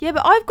Yeah,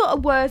 but I've got a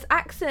worse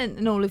accent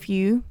than all of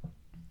you.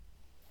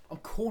 I'm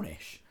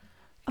Cornish.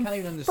 Can't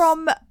even understand.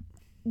 From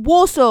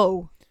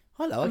Warsaw.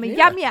 Hello. I'm a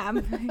yam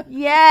yam.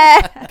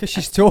 Yeah. Because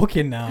she's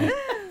talking now.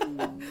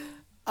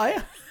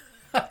 I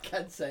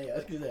can't say it. I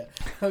was going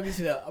to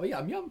say that. I'm a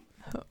yum yum.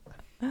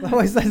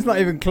 That's not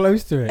even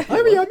close to it.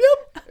 I'm a yum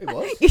yum. It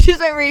was. You just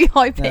went really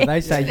high pitched. No,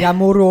 they say,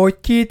 yam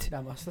alright, kid.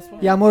 That's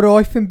what Yam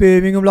alright from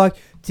Birmingham, like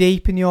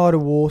deep in the heart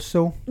of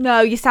Warsaw.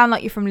 No, you sound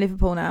like you're from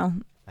Liverpool now.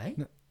 Hey?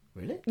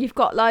 Really? You've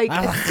got like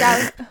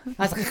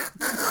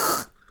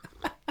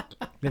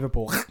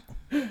Liverpool.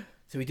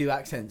 So we do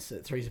accents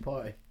at Three's a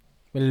Party.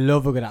 We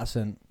love a good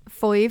accent.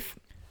 5.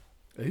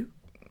 Who?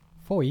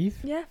 5?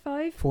 Yeah,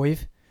 5.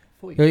 5.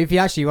 For you. So if you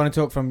actually want to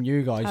talk from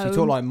you guys, you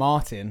talk like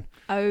Martin,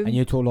 and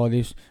you talk like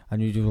this,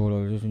 and you do all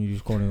like this, and you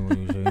just go in what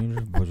you're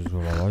saying, but just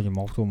like your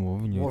mouth will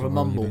move, and you More of a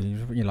mumble.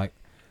 You're like,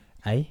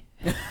 eh?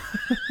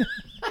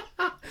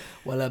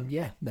 Well,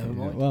 yeah, never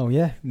mind. Well,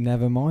 yeah,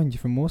 never mind.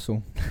 You're from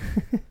Warsaw.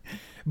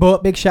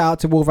 But big shout out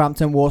to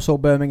Wolverhampton, Warsaw,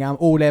 Birmingham,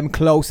 all them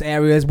close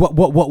areas. What?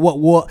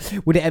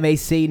 With the MA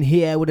scene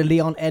here, with the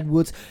Leon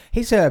Edwards.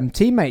 His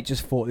teammate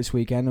just fought this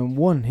weekend and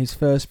won his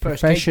first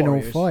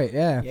professional fight.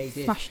 Yeah, he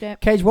did. Smashed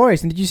it. Cage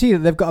Warriors. And did you see that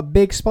they've got a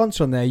big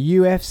sponsor on there,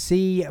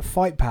 UFC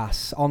Fight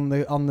Pass on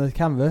the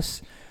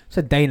canvas?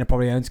 So Dana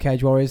probably owns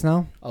Cage Warriors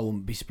now. I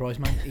wouldn't be surprised,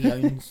 man. He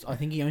owns. I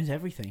think he owns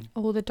everything.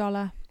 All the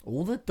dollar.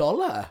 All the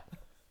dollar.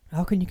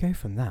 How can you go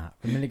from that?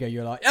 A minute ago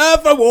you're like,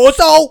 for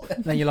Warsaw!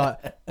 And then you're like,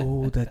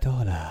 all the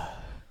dollar.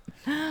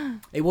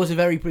 It was a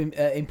very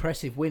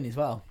impressive win as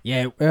well.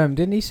 Yeah,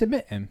 didn't he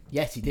submit him?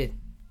 Yes, he did.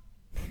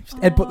 Just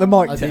headbutt the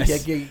mic I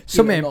test. did, yeah,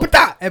 Something, but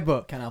that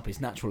headbutt. Can't help, it's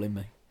natural in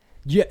me.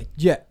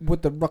 Yeah,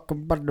 with the rock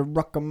and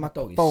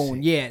dog is phone.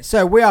 sick. Yeah,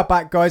 so we are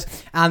back, guys,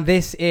 and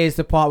this is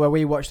the part where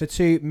we watch the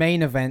two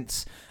main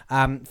events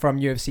from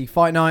UFC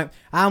Fight Night,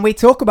 and we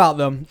talk about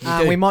them.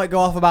 And we might go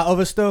off about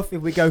other stuff.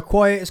 If we go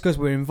quiet, it's because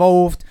we're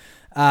involved.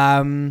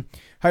 Hopefully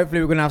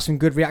we're going to have some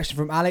good reaction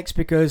from Alex,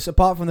 because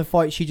apart from the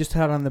fight she just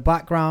heard on the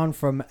background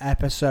from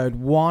episode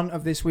 1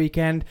 of this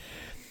weekend,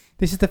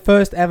 this is the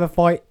first ever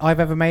fight I've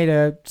ever made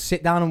her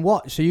sit down and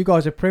watch. So you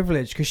guys are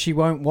privileged, because she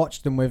won't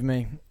watch them with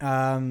me.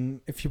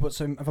 If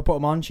I put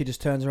them on, she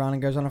just turns around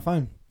and goes on her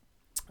phone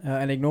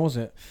and ignores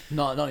it.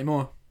 Not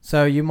anymore.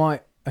 So you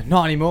might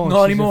not anymore.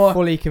 Not She's anymore.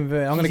 Fully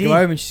converted. I'm going to go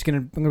home and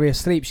I'm going to be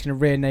asleep. She's going to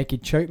rear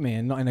naked choke me,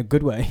 and not in a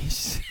good way.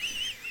 She's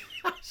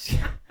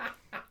going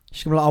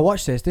to be like, I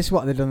watched this. This is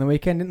what they did on the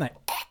weekend, didn't they?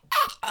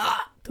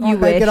 You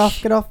wish.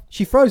 Get off.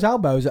 She throws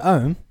elbows at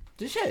home.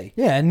 Does she?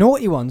 Yeah,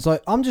 naughty ones.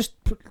 Like, I'm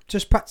just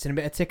practicing a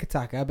bit of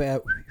tick-a-tack, a bit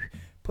of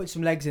put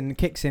some legs in and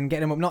kicks in,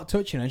 getting them up, not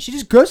touching her, and she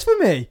just goes for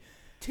me.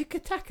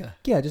 Tick-a-tacker?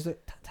 Yeah, just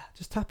like,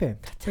 just tap him.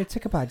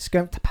 Tick-a-pad, just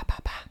go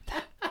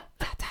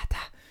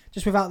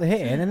just without the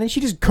hitting, and then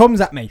she just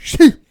comes at me.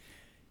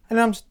 And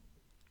I'm just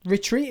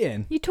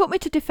retreating. You taught me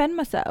to defend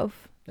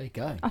myself. There you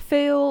go. I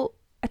feel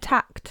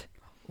attacked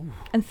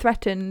and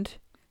threatened.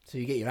 So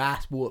you get your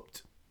ass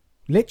whooped.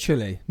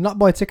 Literally. Not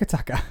by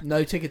tick-a-tacker.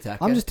 No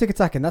tick-a-tacker. I'm just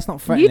tick-a-tacking. That's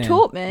not threatening. You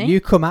taught me. You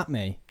come at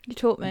me. You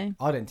taught me.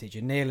 I didn't teach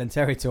you. Neil and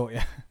Terry taught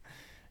you.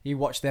 You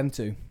watch them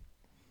two.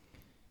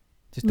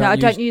 Just I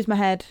don't use my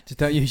head. Just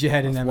don't use your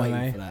head in I was MMA.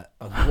 waiting for that.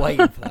 I was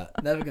waiting for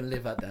that. Never going to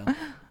live that down.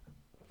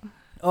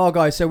 Oh,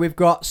 guys, so we've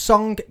got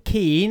Song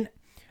Keen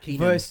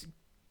versus...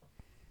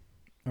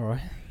 All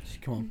right.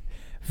 Come on.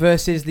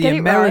 Versus the Get it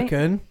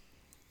American...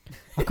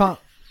 I can't...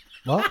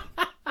 What?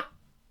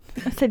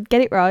 I said,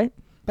 get it right.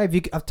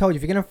 Babe, I've told you,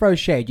 if you're going to throw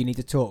shade, you need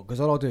to talk,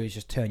 because all I'll do is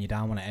just turn you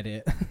down when I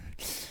edit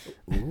it.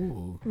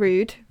 Ooh.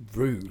 Rude.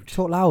 Rude.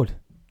 Talk loud.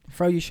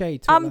 Throw your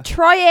shade. Talk I'm loud.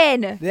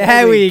 trying.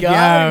 There we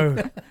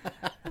go.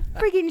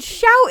 Friggin'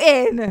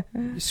 shouting.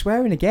 You're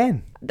swearing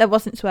again. There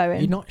wasn't swearing.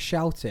 You're not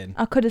shouting.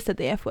 I could have said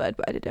the F word,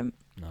 but I didn't.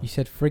 No. You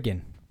said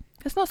friggin'.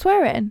 That's not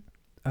swearing.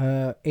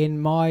 In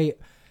my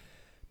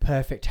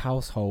perfect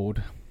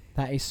household,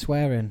 that is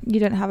swearing. You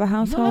don't have a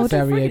household. That's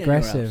not Very friggin' in your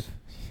aggressive.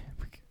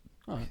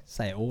 Oh.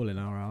 Say it all in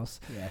our house.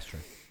 Yeah, that's true.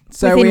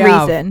 So Within we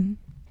have reason.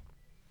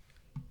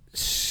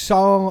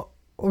 Song.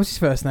 What was his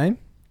first name?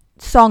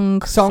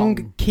 Song.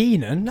 Song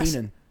Keenan.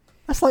 Keenan.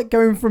 That's like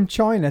going from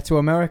China to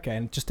America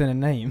and just in a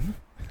name.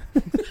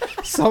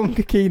 Song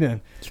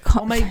Keenan. You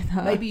can't Or say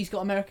that. maybe he's got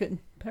American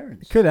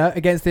parents. Could have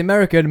against the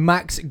American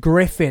Max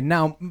Griffin.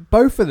 Now,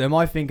 both of them,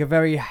 I think, are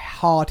very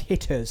hard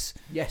hitters.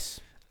 Yes.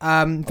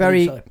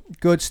 Very so.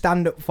 good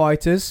stand-up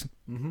fighters.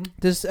 Mm-hmm.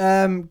 Does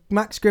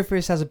Max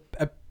Griffiths has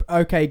a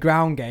okay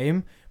ground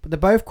game, but they're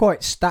both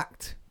quite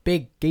stacked,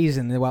 big geezers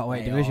in the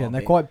welterweight division.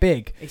 They're big. quite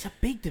big. It's a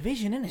big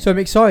division, isn't it? So I'm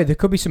excited. There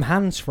could be some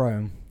hands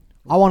thrown.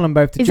 I want them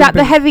both to Is jump that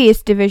the in.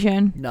 heaviest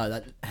division? No,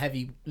 that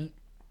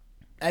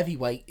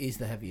heavyweight is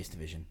the heaviest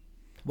division.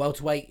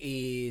 Welterweight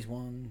is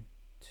 1,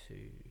 2,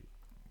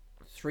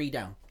 3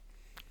 down.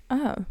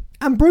 Oh.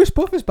 And Bruce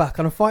Buffer's back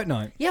on a fight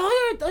night. Yeah,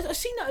 I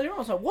seen that earlier. I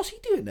was like, what's he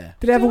doing there?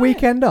 Did they have a What's he doing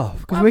weekend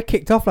off? Because we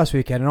kicked off last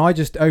weekend, and I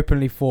just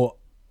openly thought,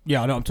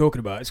 yeah, I know what I'm talking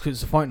about. It's because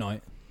it's a fight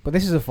night. But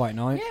this is a fight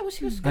there? night, Yeah,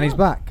 what's and he's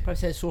back. Probably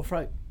says sore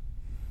throat.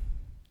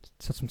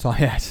 So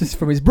sometime, yeah, it's just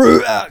from his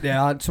Bruce.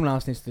 Yeah, someone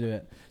else needs to do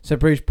it. So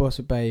Bruce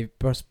Buffer, babe.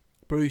 Bruce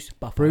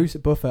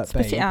Buffer,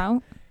 Spit babe. it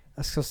out.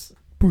 That's just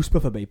Bruce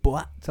Buffer, babe.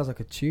 But sounds like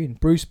a tune.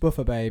 Bruce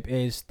Buffer, babe,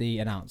 is the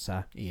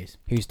announcer. He is.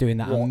 Who's doing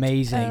that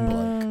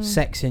amazing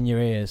sex in your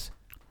ears.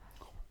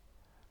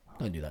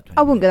 Don't do that.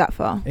 I wouldn't go that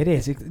far. It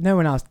is. No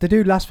one else. The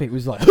dude last week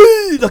was like,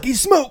 hey, like he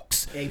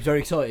smokes. Yeah, he was very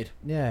excited.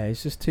 Yeah,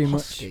 it's just too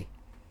Husky.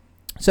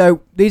 much.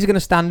 So these are going to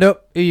stand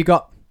up. Who you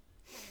got?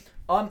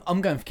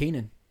 I'm going for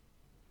Keenan.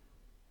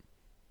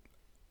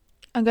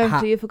 I'm going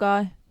for the other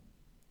guy.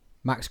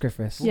 Max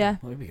Griffiths. Yeah.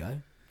 Well, here we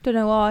go. Don't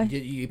know why.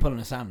 You're pulling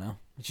a Sam now.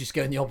 It's just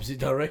going the opposite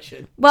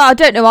direction. Well, I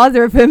don't know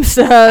either of them,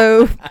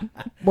 so...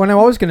 Well,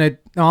 no, I was going to...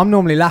 No, I'm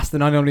normally last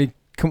and I normally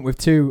come up with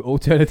two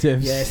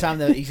alternatives. Yeah, Sam,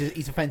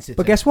 he's offensive.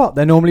 But guess what?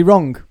 They're normally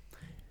wrong.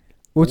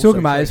 We were Also talking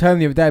about true. his home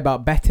the other day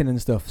about betting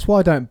and stuff. That's why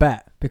I don't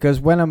bet. Because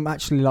when I'm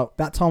actually like...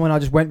 That time when I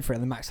just went for it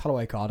in the Max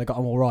Holloway card, I got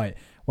them all right.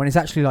 When it's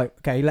actually like,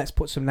 okay, let's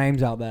put some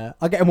names out there,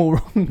 I get them all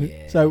wrong.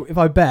 Yeah. So if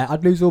I bet,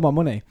 I'd lose all my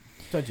money.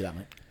 Don't do that,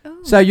 mate. Ooh.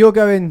 So you're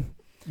going...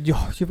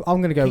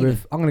 I'm going to go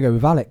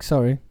with Alex,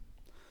 sorry.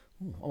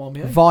 Ooh, I'm on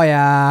my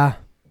own.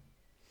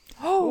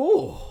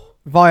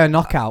 Via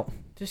knockout.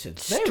 Just a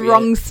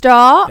Strong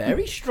start.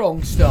 Very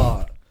strong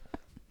start.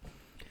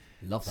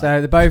 Love that. So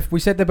they're both... We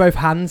said they're both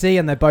handsy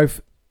and they're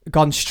both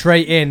gone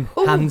straight in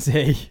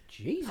handsy.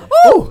 Jesus.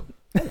 Oh!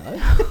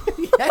 Hello.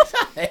 Yes,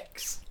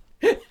 Alex.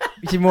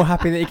 Is he more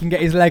happy that he can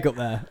get his leg up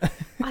there?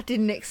 I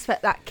didn't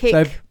expect that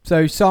kick.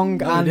 So Song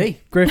No, and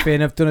indeed.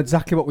 Griffin have done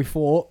exactly what we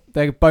thought.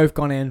 They've both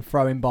gone in,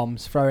 throwing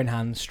bombs, throwing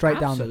hands, straight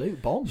down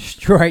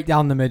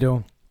the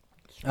middle.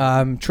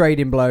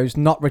 Trading blows,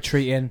 not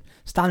retreating,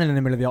 standing in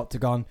the middle of the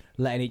octagon,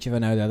 letting each other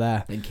know they're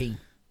there. Then keen.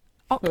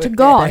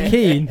 Octagon. They're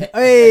keen.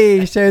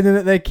 Hey, showing them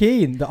that they're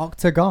keen. The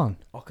octagon.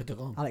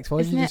 Octagon. Alex,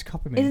 why did you just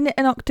copy me? Isn't it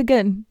an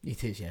octagon?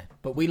 It is, yeah.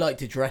 But we like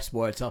to dress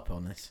words up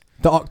on this.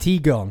 The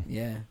octagon.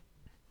 Yeah.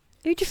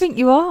 Who do you think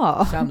you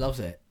are? Sam loves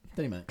it.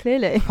 Don't you, mate?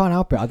 Clearly. I can't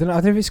help it. I don't know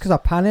if it's because I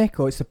panic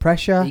or it's the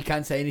pressure. He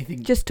can't say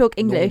anything. Just talk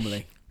English.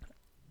 Normally.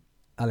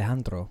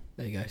 Alejandro.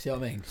 There you go. See what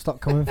I mean? Stop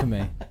coming for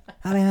me.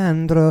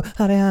 Alejandro. It's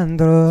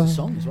a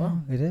song as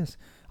well. It is.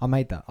 I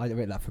made that. I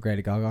wrote that for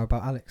Grady Gaga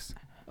about Alex.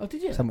 Oh,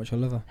 did you? So much I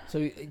love her. So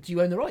do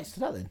you own the rights to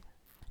that then?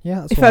 Yeah,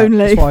 that's If why, only.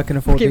 That's why I can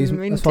afford Fucking these.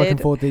 That's why I can minted.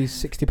 afford these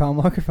 £60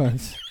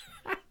 microphones.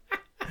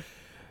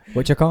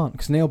 Which I can't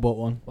because Neil bought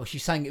one. Well, she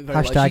sang it very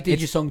well. She Hashtag did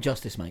it's- your song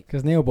justice, mate.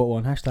 Because Neil bought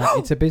one. Hashtag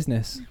it's a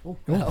business. Oh,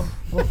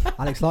 well,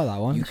 Alex liked that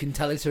you one. can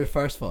tell it's her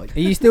first fight. Are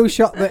you still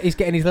shocked that he's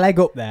getting his leg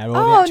up there or the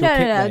Oh, actual no,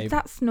 kick no, babe?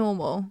 that's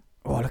normal.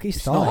 Oh, look at his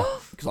It's thigh.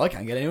 not, because I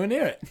can't get anywhere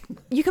near it.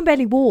 You can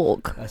barely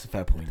walk. That's a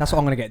fair point. That's what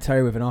I'm going to get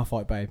Terry with in our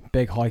fight, babe.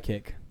 Big high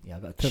kick. Yeah,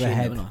 I've got to the chin,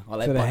 head. haven't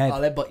I? To the head.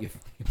 I'll headbutt your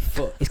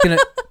foot.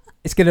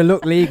 It's gonna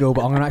look legal,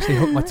 but I'm gonna actually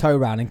hook my toe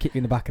round and kick you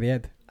in the back of the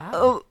head.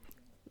 Oh,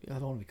 I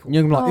don't want to be cool.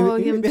 You're gonna be Oh,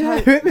 like,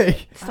 you're hit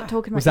me. stop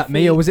talking about Was that your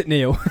me or feet. was it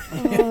Neil?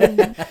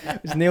 Oh.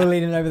 Was Neil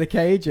leaning over the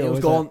cage? Or It was was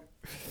gone.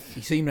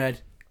 He seemed red.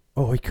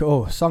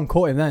 Son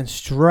caught him then,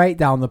 straight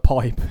down the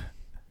pipe.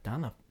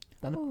 Damn it.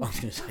 I was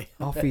going to say.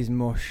 Off his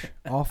mush.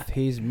 Off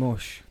his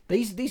mush.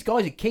 These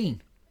guys are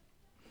keen.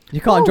 You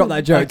can't drop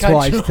that joke I can't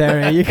twice, drop-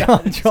 Terry. You I can't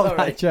can't, drop sorry.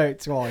 that joke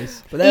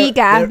twice. But they're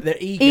Eager. They're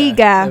eager. Eager.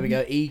 There we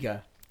go.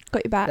 Eager.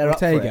 Got your back. They're up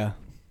for it. Ortega.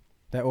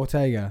 They're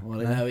Ortega. Well,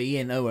 No? no, he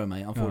ain't nowhere,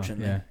 mate, Oh,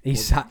 unfortunately. yeah.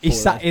 He's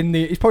sat in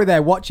the... He's probably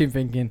there watching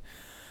thinking,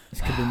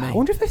 This could be me. I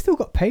wonder if they still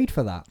got paid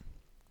for that.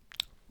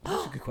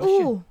 That's a good question.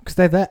 Oh. Because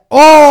they're there.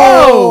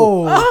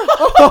 Oh!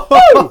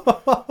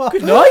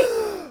 Good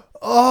night.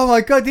 Oh my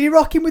god, did he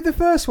rock him with the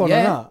first one or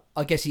Yeah. not?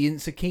 I guess he isn't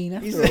so keen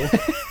after He's-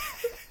 all.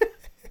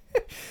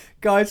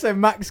 Guys, so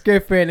Max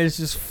Griffin is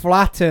just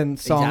flattened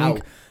He's Song.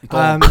 out. He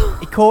got him.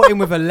 He caught him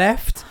with a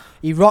left.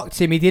 He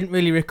rocked him. He didn't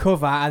really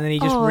recover, and then he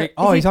just.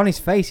 Oh, He's on his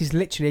face. He's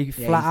literally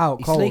Yeah, flat out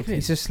he's cold. sleeping.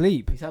 He's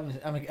asleep. He's having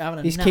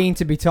a He's nap. keen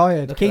to be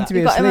tired. Look at Keen that. to be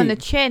You got him on the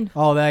asleep. chin.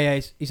 Oh, there he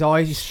is. His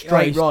eyes. He's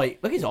Straight straight. right.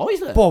 Look at his eyes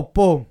there. Boom,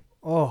 boom.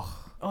 Oh.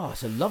 Oh,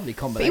 it's a lovely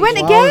combination. He went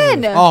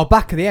again. Oh,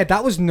 back of the head.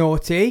 That was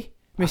naughty,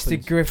 Mr.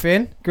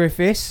 Happens.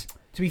 Griffiths.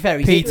 To be fair,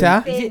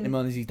 Peter. He's hitting him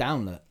on as he's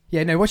down there.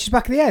 Yeah, no. Watch his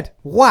back of the head.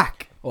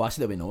 Whack. Oh, that's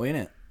a little bit annoying,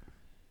 isn't it?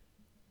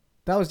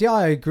 That was. Yeah,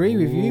 I agree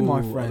with you,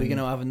 my Ooh, friend. Are we going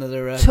to have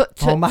another... Tut,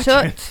 Oh, tut,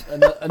 imagine.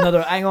 tut.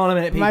 another... Hang on a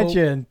minute, people.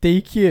 Imagine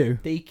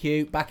DQ.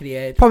 DQ, back of the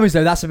head. Problem is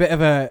though, that's a bit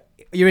of a.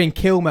 You're in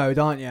kill mode,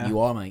 aren't you? You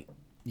are, mate.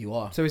 You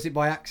are. So is it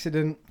by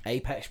accident?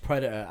 Apex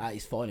Predator at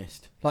his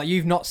finest. Like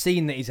you've not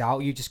seen that he's out,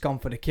 you've just gone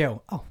for the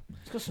kill. Oh,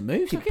 He's got some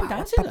moves. Look at him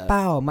dancing there.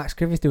 bow. Max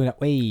Griffiths doing it.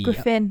 Wait,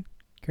 Griffin.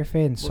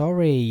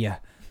 Sorry.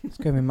 Let's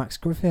go with Max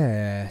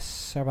Griffiths.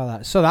 Sorry about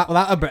that. So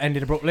that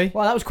ended abruptly.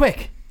 Well, that was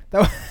quick.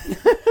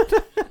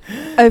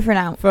 Over and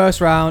out.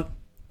 First round.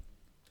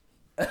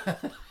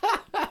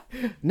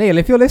 Neil,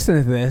 if you're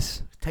listening to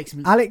this, Take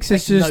some. Alex take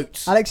is some just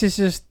notes. Alex is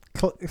just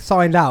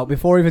signed out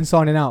before even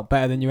signing out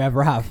better than you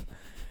ever have.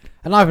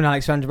 And I've been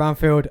Alexandra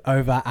Banfield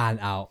over and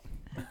out.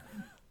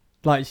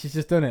 Like she's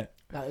just done it.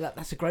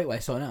 That's a great way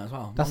of signing out as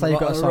well. That's how you've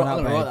got to sign out,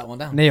 I'm gonna babe. write that one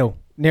down. Neil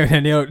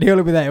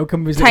will be there. He'll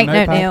come visit Take the note,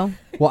 notepad. Neil.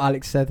 What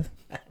Alex said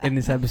in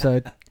this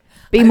episode.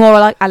 Be more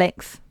like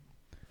Alex.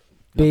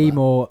 Be that.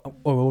 more.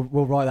 Oh,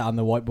 we'll write that on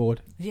the whiteboard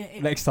Yeah,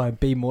 next time.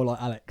 Be more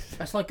like Alex.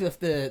 that's like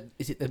the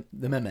is it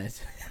the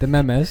memes The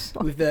memes.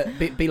 with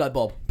the be like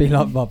Bob. Be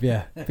like Bob.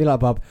 Yeah. Be like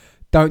Bob.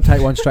 Don't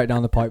take one straight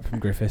down the pipe from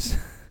Griffiths.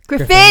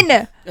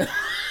 Griffin!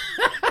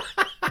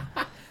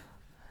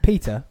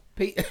 Peter.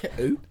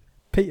 Who?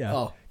 Peter.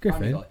 Oh,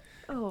 Griffin. Family Guy.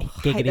 Oh, I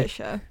Giggity. hate that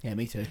show. Yeah,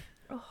 me too.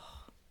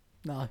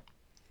 No.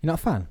 You're not a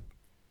fan?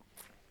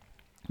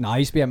 No, I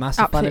used to be a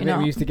massive fan of Absolutely it. We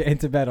not. used to get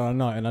into bed on a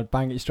night and I'd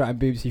bang it straight on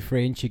BBC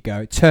Three and she'd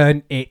go,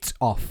 turn it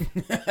off.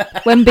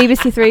 When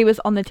BBC Three was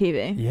on the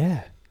TV.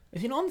 Yeah.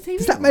 Is it on TV?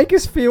 Does that make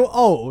us feel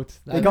old?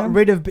 No. They got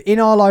rid of, in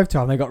our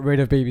lifetime, they got rid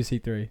of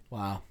BBC Three.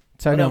 Wow.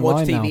 It's I only don't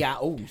watch online TV now. at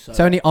all. So It's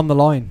only On the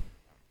Line.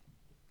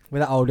 We're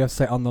that old, you have to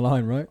say On the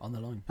Line, right? on the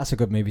line. That's a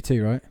good movie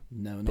too, right?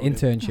 No, not The really.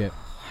 Internship.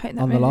 I hate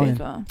that On the movie line. as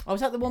well. Oh,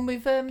 was that the one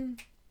with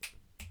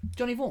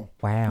Johnny Vaughan?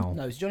 Wow.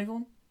 No, it's Johnny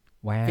Vaughan.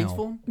 Wow. Vince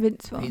Vaughn.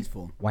 Vince Vaughn. Vince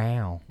Vaughn.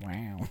 Wow.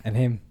 Wow. And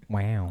him.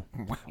 Wow.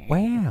 Wow.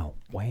 Wow.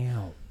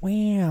 Wow.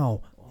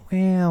 Wow.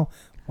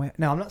 Wow.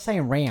 No, I'm not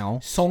saying row.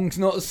 Song's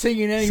not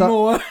singing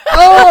anymore.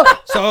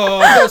 Oh!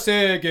 Songs are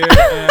singing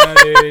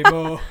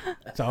anymore.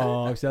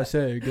 Songs are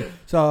singing.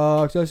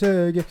 Songs are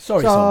singing.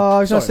 Sorry,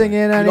 Songs are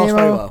singing mate. You lost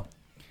very anymore. well.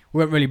 We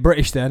weren't really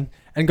British then.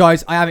 And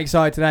guys, I am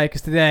excited today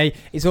because today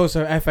is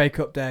also FA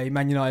Cup day.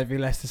 Man United v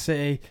Leicester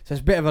City. So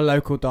it's a bit of a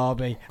local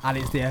derby and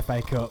it's the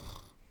FA Cup.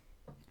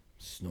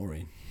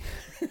 Snoring.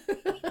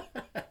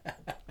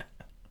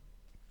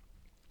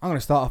 I'm going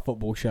to start a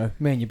football show.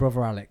 Me and your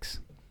brother Alex.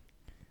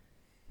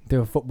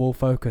 Do a football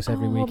focus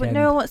every weekend. But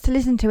no one wants to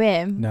listen to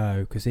him.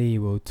 No, because he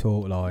will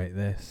talk like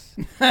this.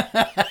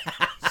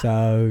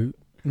 So,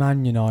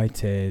 Man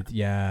United,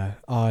 yeah,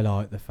 I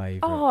like the favourite.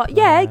 Oh,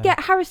 yeah, player. get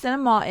Harrison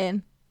and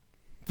Martin.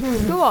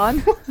 Go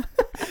on.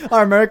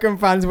 Our American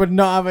fans would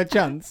not have a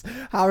chance.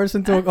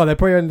 Harrison talk. Oh, they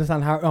probably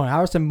understand.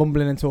 Harrison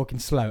mumbling and talking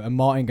slow, and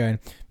Martin going.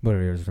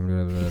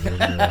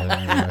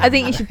 I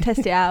think you should test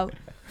it out.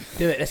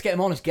 Do it. Let's get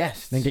him on as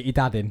guests. Then get your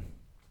dad in.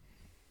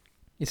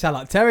 You sound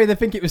like Terry. They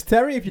think it was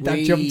Terry if your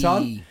dad jumped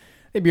on.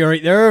 They'd be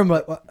alright there. I'm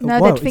like, No,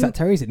 whoa, they'd is think- that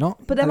Terry? Is it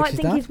not? But they might Alex's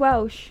think dad? he's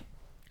Welsh.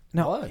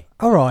 No. Why?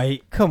 All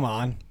right, come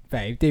on,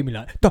 babe. Do me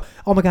like.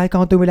 Oh my god,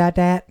 can't do me like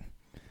that.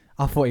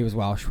 I thought he was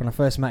Welsh when I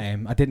first met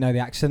him. I didn't know the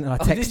accent, and I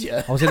Did texted. you?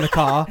 I was in the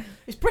car.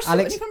 It's Bristol.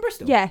 Alex- Isn't he from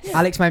Bristol? Yes.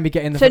 Alex made me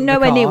get in the So front of the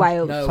nowhere car. near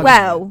Wales. No.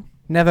 Well,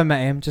 Never met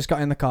him. Just got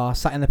in the car,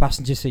 sat in the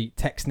passenger seat.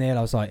 Text Neil.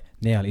 I was like,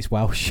 Neil, he's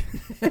Welsh.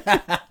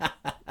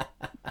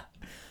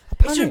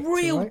 It's a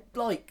real, right?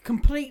 like,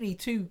 completely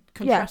two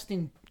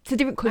contrasting. it's a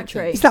different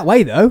country. It's that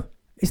way though.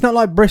 It's not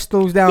like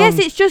Bristol's down. Yes,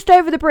 it's just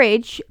over the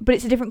bridge, but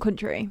it's a different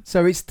country.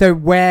 So it's the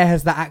where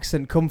has the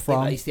accent come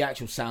from? It's the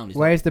actual sound.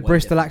 Where's the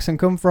Bristol accent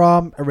come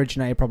from?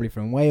 Originated probably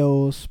from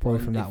Wales,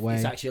 probably from that way.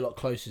 It's actually a lot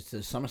closer to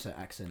the Somerset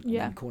accent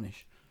Yeah. than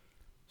Cornish.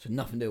 So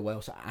nothing to do with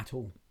Wales at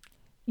all.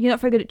 You're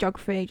not very good at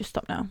geography. Just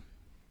stop now.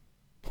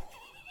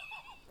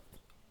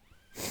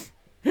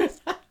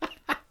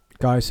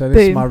 Guys, so this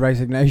is Boom. my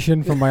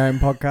resignation from my own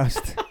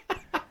podcast.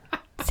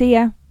 See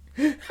ya.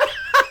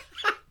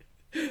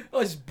 Oh,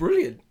 it's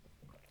brilliant.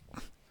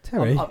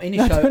 Terry, I'm in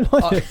I a show. don't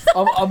like it.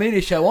 I'm in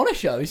a show on a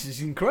show. This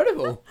is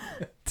incredible.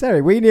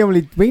 Terry, we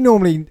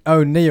normally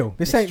own Neil.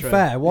 This It's ain't true.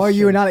 fair. Why It's are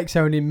you true. and Alex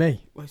owning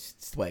me? Well,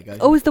 it's the way it goes.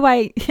 Always the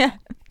way. Yeah.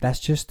 That's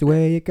just the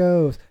way it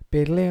goes.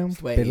 Biddle-eum, It's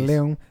the way it is.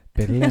 biddle-eum,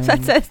 biddle-eum. It's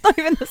not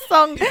even the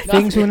song.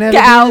 Things will never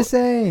Get be out. the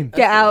same.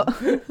 Get out.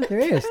 There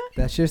is.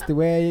 That's just the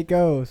way it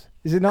goes.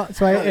 Is it not? That's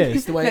the way it It's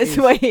is. the way it That's is.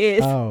 the way it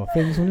is. Oh,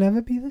 things will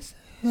never be the It's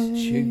a tune,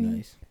 same.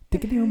 those.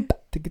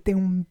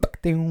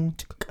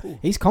 Cool.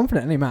 He's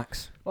confident, isn't he,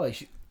 Max? Well,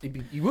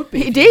 you would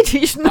be. He did. He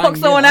just knocked banged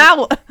in someone it.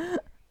 out.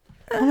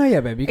 Oh no, yeah,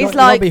 baby. It's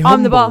like, be I'm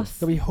humble. the boss.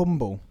 Gotta be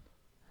humble.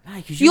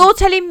 Nah, 'cause You're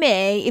telling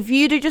me if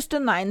you'd have just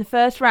done that in the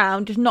first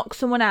round, just knock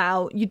someone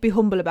out, you'd be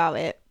humble about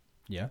it.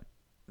 Yeah.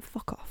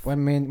 Fuck off.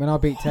 When I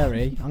beat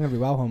Terry, I'm gonna be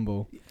well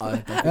humble. I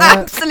don't-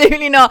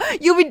 Absolutely not.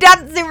 You'll be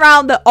dancing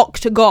around the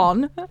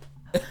octagon.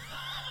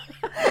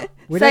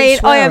 We don't Saying,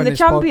 swear "I am on the this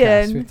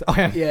podcast. champion."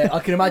 I am. yeah, I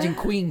can imagine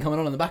Queen coming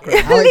on in the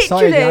background. How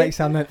excited Literally.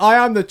 Alexander! I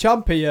am the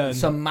champion.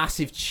 Some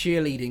massive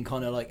cheerleading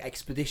kind of like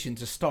expedition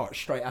to start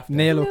straight after.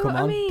 Neil will You know come what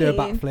I on, do a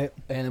mean? backflip.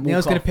 And then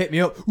Neil's walk gonna off. pick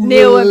me up.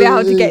 Neil won't be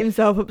able to get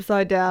himself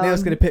upside down.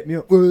 Neil's gonna pick me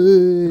up. But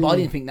I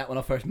didn't think that when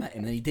I first met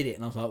him. Then he did it,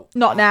 and I was like,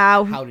 Not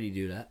now. How did he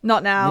do that?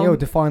 Not now. Neil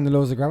defying the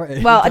laws of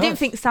gravity. Well, He I didn't does.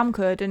 think Sam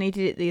could, and he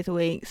did it the other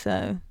week,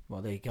 so.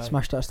 Well, there you go.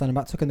 Smashed that standing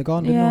back, took in the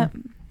garden. Yeah.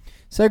 Didn't I?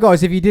 So,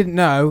 guys, if you didn't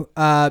know,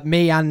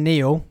 me and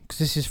Neil, because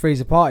this is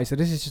Freezer Party, so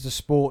this is just a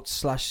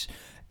sports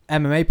 /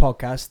 MMA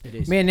podcast. It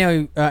is. Me and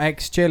Neil are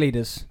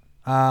ex-cheerleaders,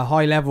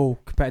 high-level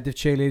competitive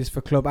cheerleaders for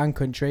club and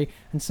country,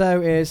 and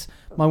so is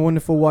my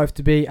wonderful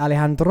wife-to-be,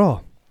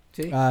 Alejandra.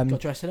 See, got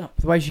dressed it up.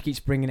 The way she keeps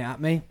bringing it at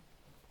me,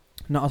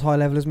 not as high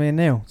level as me and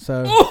Neil.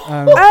 So,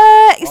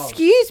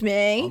 Excuse I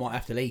me. might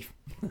have to leave.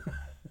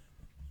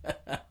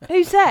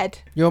 Who said?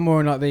 you're more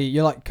in like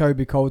you're like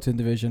Kobe Colton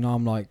division.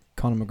 I'm like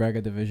Conor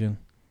McGregor division,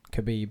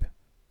 Khabib.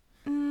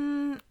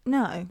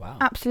 No. Wow.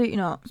 Absolutely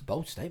not. It's a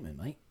bold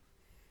statement, mate.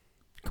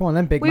 Come on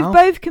then, big We've mouth.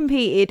 both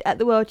competed at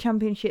the World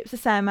Championships the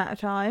same amount of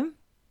time.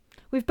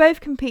 We've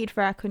both competed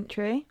for our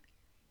country.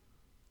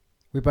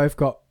 We both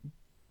got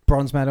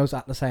bronze medals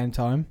at the same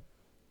time.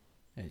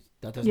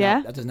 That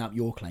doesn't help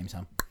your claim,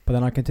 Sam. But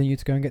then I continued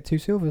to go and get 2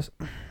 silvers.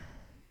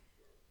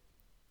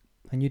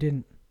 And you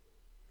didn't.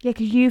 Yeah,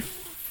 because you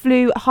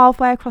flew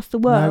halfway across the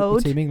No, world.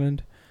 with Team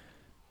England.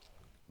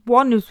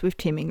 One was with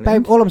Team England.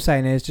 Babe, all I'm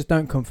saying is just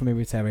don't come for me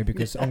with Terry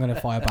because I'm going to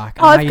fire back.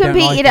 And I've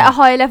competed at a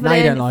higher level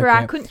for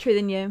our it. country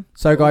than you.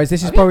 So, guys,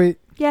 this is Have probably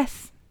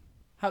Yes.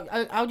 How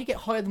do you get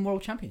higher than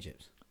world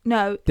championships?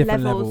 No,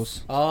 different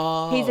levels.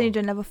 Oh. He's only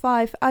done level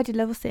 5. I did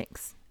level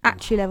 6.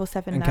 Actually, level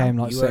 7 And now. came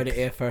like You 6. heard it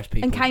here first,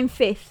 people. And came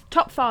 5th.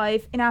 Top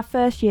 5 in our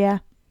first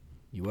year.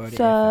 You heard it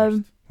So, here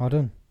first. Well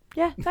done.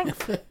 yeah, thanks.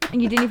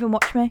 And you didn't even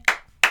watch me.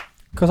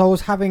 Because I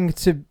was having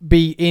to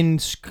be in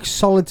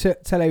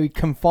solitary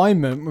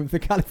confinement with the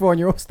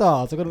California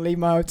All-Stars. I couldn't leave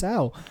my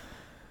hotel.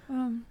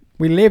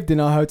 We lived in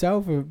our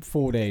hotel for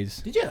 4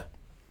 days. Did you?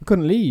 We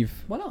couldn't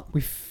leave. Why not?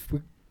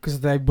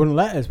 Because they wouldn't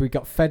let us. We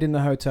got fed in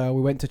the hotel.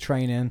 We went to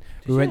training.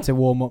 We went to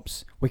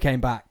warm-ups. We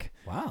came back.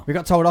 Wow. We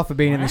got told off for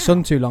being in the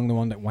sun too long. The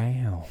one that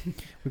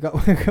we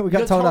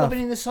got told off. Been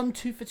in the sun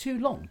for too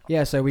long.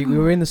 Yeah, so we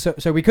were in the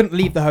so we couldn't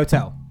leave the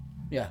hotel.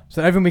 Yeah.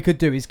 So everything we could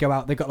do is go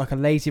out. They got like a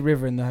lazy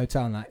river in the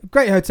hotel, and that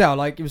great hotel.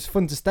 Like it was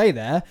fun to stay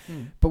there,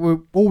 but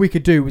all we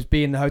could do was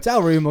be in the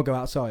hotel room or go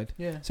outside.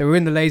 Yeah. So we were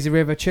in the lazy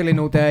river, chilling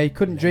all day.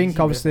 Couldn't drink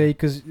obviously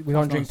because we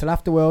can't drink till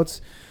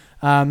afterwards.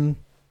 And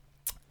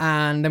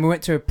then we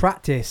went to a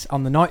practice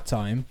on the night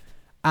time,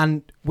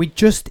 and we'd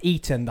just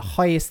eaten the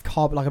highest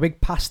carb, like a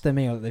big pasta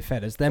meal that they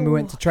fed us. Then we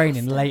went to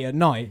training late at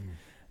night.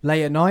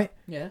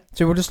 Yeah.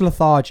 So we were just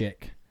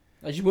lethargic.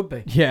 As you would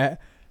be. Yeah.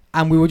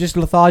 And we were just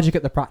lethargic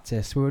at the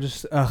practice. We were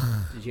just,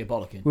 Did you get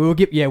bollocking?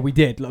 We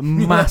did. Like,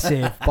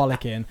 massive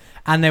bollocking.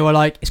 And they were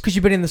like, it's because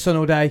you've been in the sun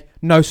all day.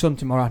 No sun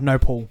tomorrow. No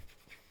pool.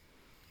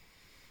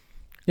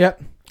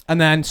 Yep. And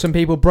then some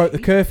people broke the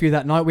curfew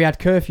that night. We had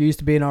curfews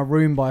to be in our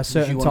room by a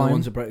certain Was you time. one of the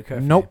ones that broke the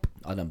curfew? Nope.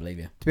 I don't believe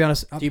you. To be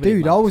honest, Do you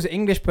believe dude, I was an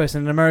English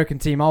person in an American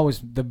team. I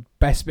was the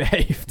best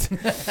behaved.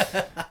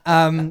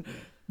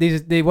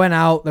 They went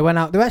out.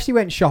 They actually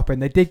went shopping.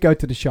 They did go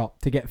to the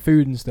shop to get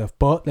food and stuff,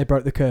 but they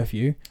broke the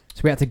curfew.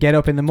 So we had to get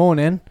up in the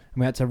morning and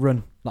we had to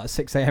run like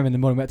 6 a.m. in the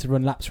morning. We had to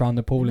run laps around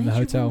the pool in the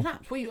hotel. Laps?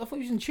 I thought you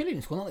was in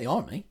chilling school, not the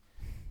army.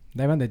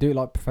 They do it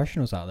like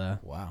professionals out there.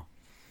 Wow.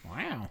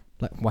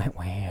 Like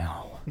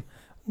wow.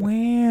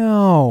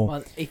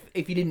 Well,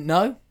 if you didn't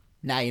know,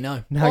 now you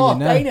know. Now you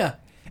know. Dana.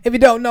 If you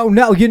don't know,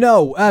 now you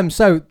know.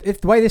 So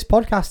if the way this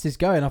podcast is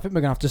going, I think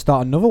we're gonna have to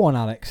start another one,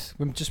 Alex.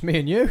 With just me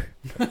and you.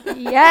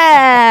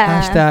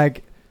 Yeah.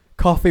 Hashtag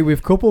coffee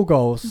with couple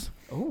goals.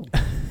 Oh.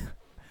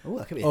 Oh,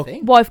 that could be a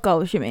thing. Wife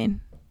goals, you mean?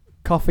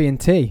 Coffee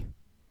and tea.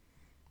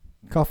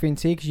 Coffee and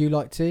tea because you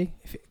like tea.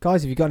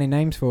 Guys, if you got any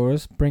names for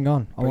us, bring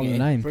on. I want the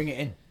name. Bring it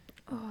in.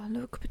 Oh, I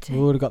love a cup of tea.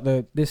 We've already got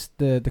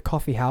the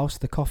coffee house,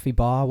 the coffee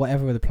bar,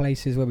 whatever the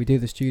places where we do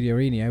the Studio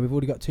Arena. We've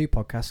already got 2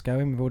 podcasts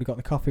going. We've already got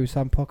the Coffee with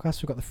Sam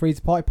podcast. We've got the Free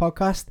to Party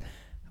podcast.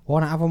 Why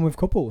not have one with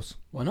couples?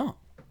 Why not?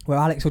 Where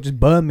Alex will just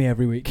burn me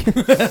every week.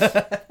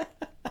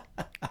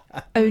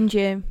 Owned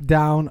you.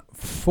 Down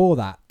for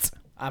that.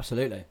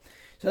 Absolutely.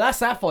 So that's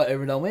that fight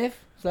over and done with.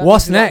 So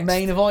What's next? The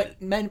main event.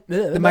 The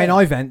main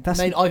event. The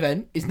main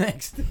event is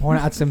next. Want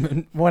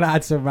to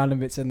add some random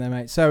bits in there,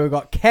 mate. So we've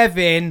got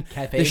Kevin,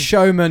 the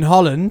Showman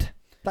Holland.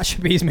 That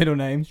should be his middle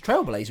name. It's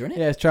Trailblazer, isn't it?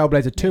 Yeah, it's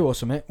Trailblazer 2 or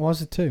something. Why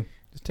is it 2?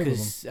 There's 2 of them.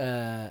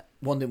 Because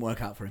one didn't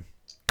work out for him.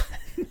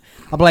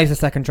 I blazed the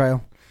second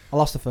trail. I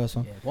lost the first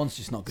one. Yeah, one's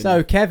just not good. So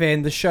enough.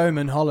 Kevin, the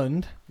Showman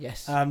Holland,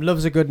 yes,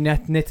 loves a good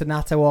knitter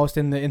natter whilst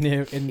in the.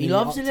 He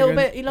loves a little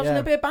bit. He loves a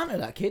little bit of banter.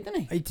 That kid,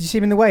 doesn't he? Did you see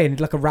him in the weigh-in? He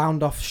did like a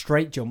round off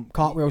straight jump,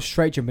 cartwheel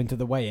straight jump into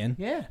the weigh-in.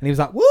 Yeah. And he was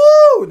like,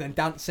 woo! And then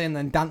dancing,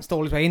 then danced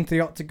all his way into the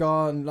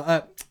octagon.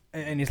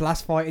 In his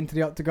last fight into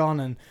the octagon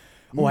and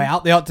all the way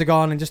out the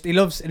octagon, and just he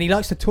likes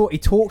to talk. He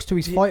talks to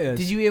his fighters.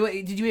 Did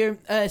you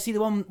hear? See the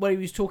one where he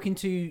was talking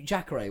to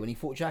Jacare when he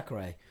fought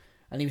Jacare?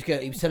 And he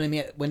was telling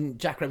me when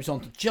Jacare was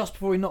on, just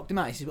before he knocked him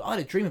out, he said, I had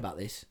a dream about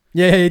this.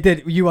 Yeah, he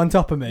did. You on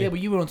top of me. Yeah,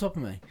 but you were on top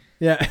of me.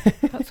 Yeah.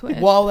 That's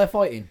weird. While they're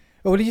fighting.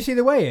 Well, did you see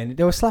the weigh-in?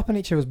 They were slapping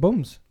each other's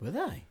bums. Were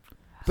they?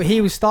 But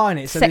he was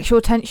starting it. So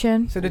Sexual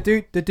tension. So the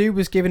dude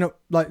was giving up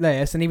like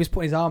this, and he was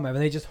putting his arm over,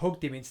 and they just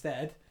hugged him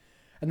instead.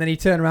 And then he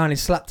turned around and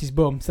slapped his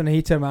bum. So then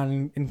he turned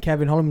around and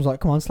Kevin Holland was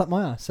like, come on, slap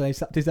my ass. So he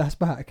slapped his ass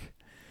back.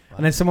 Wow.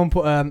 And then someone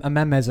put a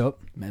memes up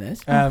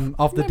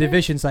of the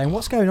division saying,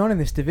 what's going on in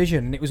this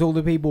division? And it was all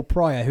the people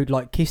prior who'd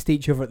like kissed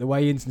each other at the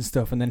weigh-ins and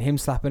stuff, and then him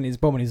slapping his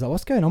bum, and he's like,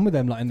 what's going on with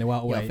them like in the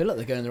welterweight? Yeah, I feel like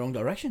they're going in the wrong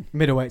direction.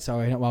 Middleweight,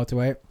 sorry, not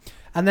welterweight.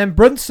 And then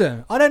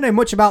Brunson. I don't know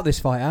much about this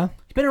fighter.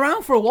 He's been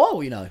around for a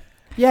while, you know.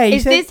 Yeah,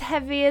 Is this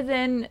heavier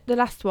than the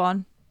last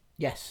one?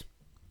 Yes.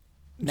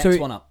 Next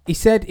one up. He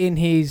said in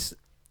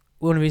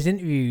one of his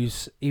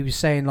interviews, he was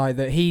saying like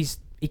that he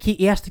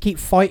has to keep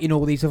fighting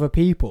all these other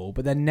people,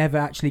 but then never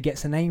actually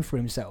gets a name for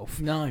himself.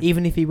 No.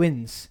 Even if he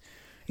wins.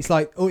 It's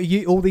like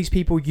all these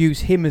people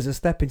use him as a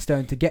stepping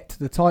stone to get to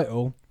the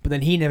title, but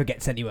then he never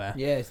gets anywhere.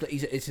 Yeah,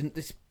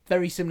 it's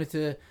very similar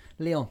to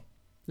Leon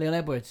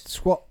Edwards.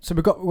 So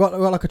we've got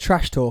like a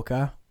trash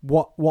talker,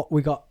 what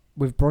we got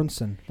with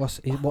Brunson. What's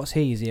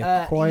he? Is he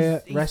a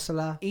quiet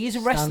wrestler? He is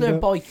a wrestler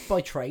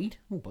by trade.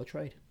 Oh, by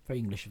trade. Very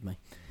English of me.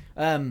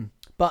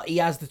 But he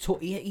has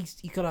he's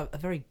got a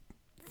very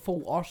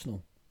full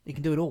arsenal. He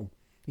can do it all.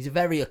 He's a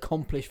very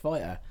accomplished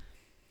fighter.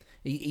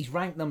 He's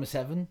ranked number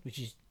 7, which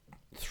is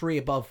 3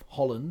 above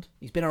Holland.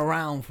 He's been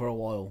around for a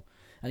while,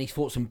 and he's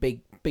fought some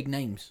big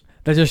names.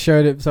 They just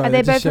showed it. Sorry, Are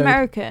they both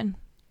American?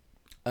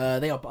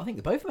 They are. I think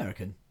they're both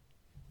American.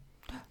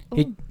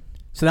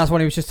 So that's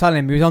what he was just telling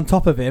him. He was on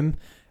top of him.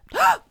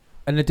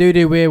 And the dude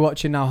who we're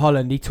watching now,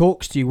 Holland, he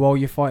talks to you while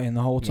you're fighting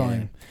the whole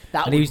time. Yeah.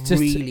 That and would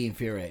really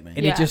infuriate me.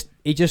 And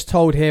he just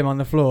told him on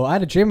the floor, I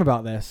had a dream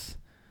about this.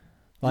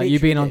 Like, you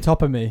being on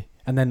top of me,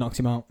 and then knocked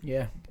him out.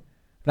 Yeah.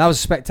 That was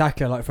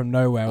spectacular, like, from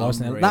nowhere,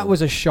 wasn't it? That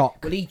was a shock.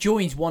 Well, he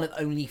joins one of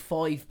only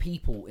 5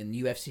 people in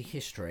UFC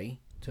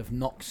history to have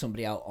knocked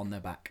somebody out on their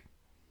back.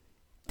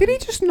 Did he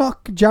just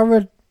knock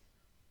Jared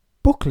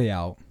Buckley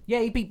out? Yeah,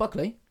 he beat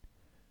Buckley.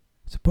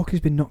 So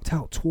Buckley's been knocked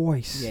out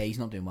twice. Yeah, he's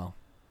not doing well.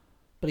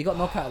 But he got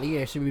knocked out of the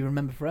year, so we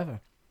remember forever.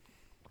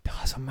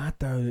 That's mad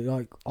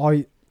though.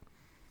 Like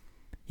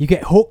you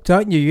get hooked,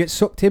 don't you? You get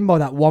sucked in by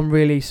that one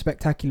really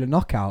spectacular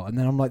knockout, and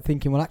then I'm like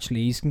thinking, well,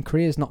 actually, his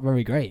career's not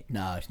very great.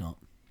 No, it's not.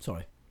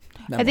 Sorry.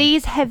 Are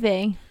these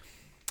heavy?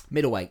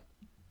 Middleweight.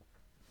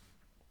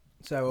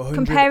 So 100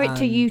 compare it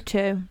to you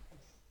two.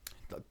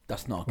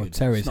 That's not a good.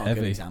 Terry's not a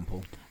heavy. good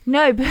example.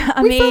 No, but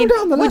I we mean, found out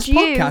on the last would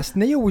podcast,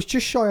 Neil was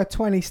just shy of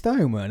 20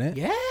 stone, weren't it?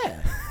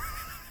 Yeah.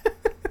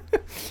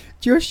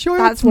 Just shy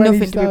that's of 20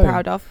 nothing stone. to be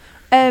proud of.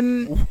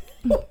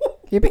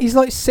 Yeah, but he's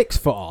like 6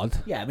 foot odd.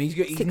 Yeah, I mean,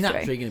 he's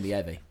naturally going to be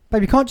heavy.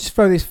 Babe, you can't just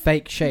throw this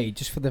fake shade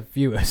just for the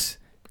viewers.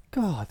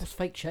 God. What's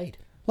fake shade?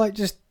 Like,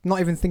 just not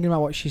even thinking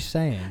about what she's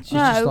saying. She's No.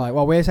 just like,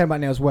 well, we're saying about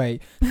Neil's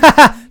weight.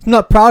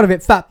 Not proud of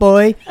it, fat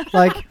boy.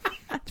 Like,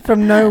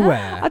 from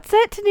nowhere. I'd say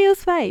it to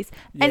Neil's face.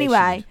 Yeah,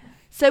 Anyway,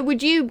 so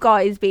would you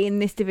guys be in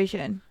this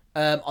division?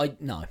 No.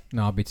 No,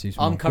 I'll be too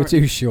small. We're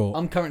too short.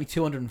 I'm currently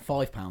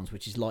 205 pounds,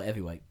 which is light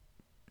heavyweight.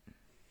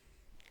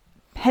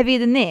 Heavier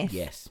than this?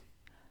 Yes.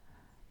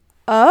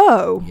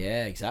 Oh.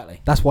 Yeah,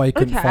 exactly. That's why he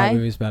couldn't Okay. fight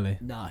with his belly.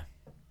 No.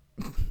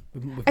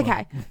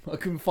 Okay. I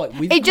couldn't fight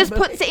with. It just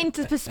puts it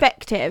into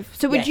perspective.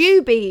 So would Yes.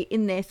 you be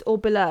in this or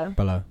below?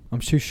 Below. I'm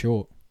too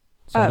short.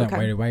 So Oh, I don't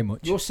okay. weigh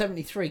much. You're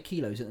 73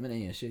 kilos at the minute,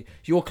 yeah. So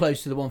you're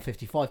close to the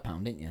 155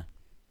 pound, didn't you?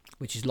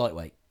 Which is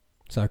lightweight.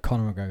 So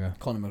Conor McGregor.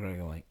 Conor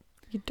McGregor weight.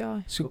 You'd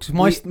die. So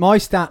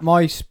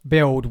my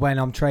build when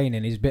I'm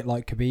training is a bit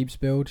like Khabib's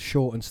build,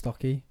 short and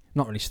stocky.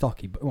 Not really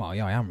stocky, but well,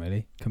 yeah, I am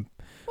really.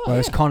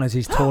 Whereas Conor's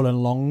is tall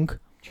and long.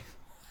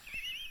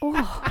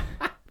 Oh,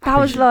 that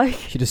was like...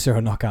 She just saw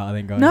a knockout, I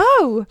think, guys. No.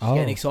 Oh.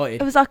 Getting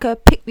excited. It was like a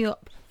pick me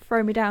up,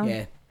 throw me down.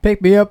 Yeah.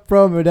 Pick me up,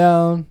 throw me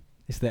down.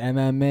 It's the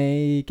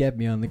MMA, get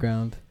me on the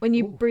ground. When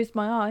you bruised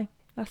my eye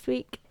last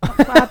week. That's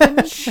what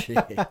happened.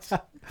 Shit.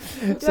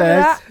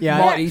 So yeah,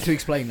 Might need to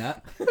explain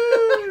that.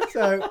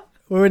 so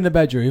we're in the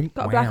bedroom.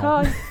 Got a black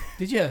eye.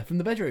 Did you? From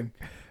the bedroom?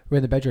 We're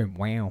in the bedroom.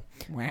 Wow.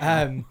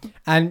 Wow.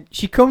 And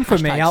she come for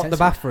me Hashtag out the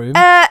censored.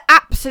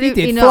 Absolutely bathroom.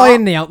 He did not.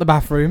 flying knee out the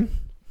bathroom.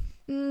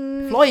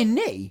 Flying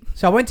knee?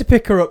 So I went to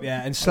pick her up,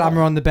 yeah, and slam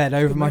her on the bed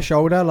over my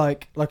shoulder,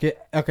 like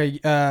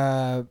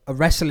a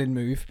wrestling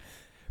move.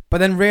 But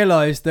then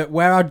realised that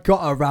where I'd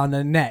got her around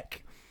her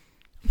neck,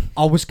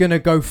 I was gonna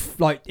go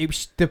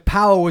the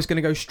power was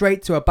gonna go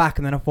straight to her back,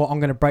 and then I thought I'm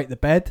gonna break the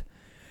bed.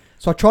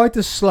 So I tried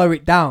to slow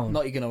it down.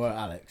 Not you're gonna hurt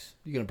Alex.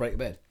 You're gonna break the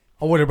bed.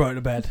 I would have broke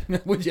the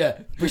bed. Would you?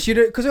 But she'd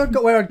because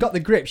where I'd got the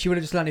grip, she would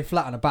have just landed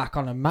flat on her back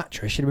on a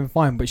mattress. She'd have been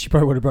fine, but she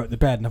probably would have broke the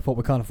bed, and I thought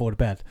we can't afford a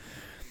bed.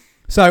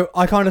 So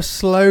I kind of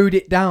slowed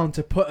it down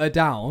to put her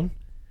down,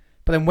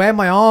 but then where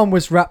my arm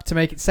was wrapped to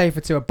make it safer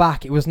to her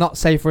back, it was not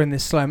safer in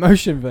this slow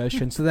motion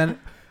version. So then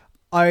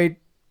I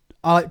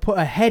put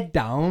her head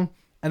down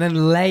and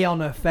then lay on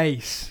her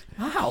face.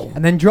 Ow.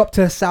 And then dropped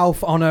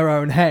herself on her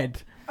own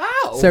head.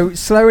 Ow. So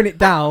slowing it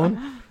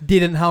down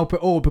didn't help at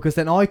all, because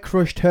then I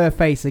crushed her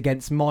face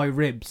against my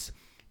ribs.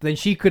 Then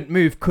she couldn't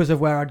move because of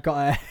where I'd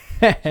got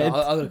her head. So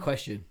I got a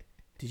question.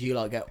 Did you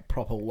get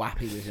proper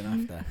wappy with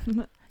him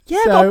after?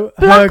 Yeah, so got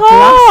black her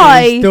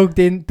eye.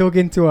 glasses dug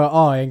into her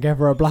eye and gave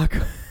her a black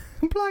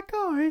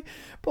eye.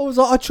 But I was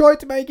like, I tried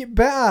to make it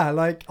better.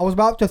 Like, I was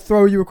about to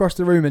throw you across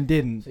the room and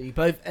didn't. So you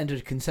both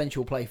entered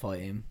consensual play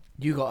fighting.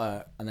 You got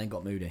her and then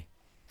got moody.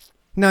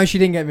 No, she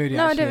didn't get moody.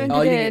 No, I actually. don't think Oh,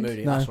 I you did. didn't get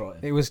moody. No, That's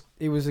right.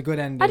 it was a good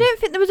ending. I don't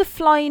think there was a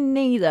flying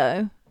knee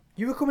though.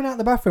 You were coming out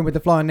the bathroom with the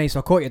flying knee, so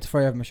I caught you to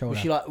throw you over my shoulder. Was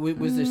she like?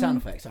 Was there sound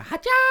effects? Like,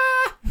 Haja!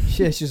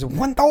 She's just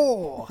one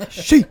door.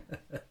 She.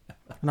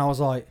 And I was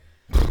like,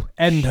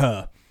 end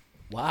her.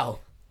 Wow.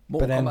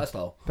 Mortal Kombat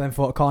style. But then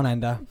thought I can't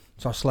end her,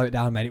 so I slowed it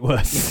down and made it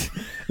worse.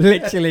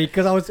 Literally,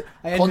 because I ended it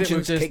with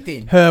Conscience just kicked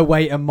in. her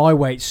weight and my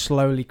weight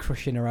slowly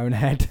crushing her own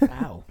head.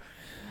 Ow.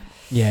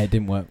 Yeah, it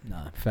didn't work.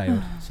 No.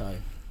 Failed. So,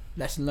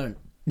 lesson learned.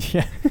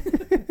 Yeah.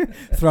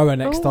 Throw her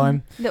next Ooh,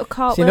 time. Little See,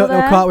 cartwheel look, there.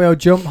 little cartwheel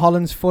jump.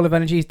 Holland's full of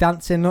energy. He's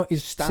dancing. Look,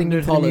 he's singing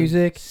Standard to the Holland.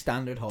 music.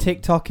 Standard Holland.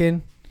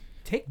 TikToking.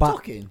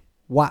 TikToking.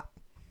 What?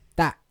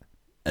 That.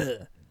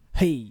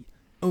 Hey.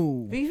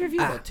 Oh. Have either of you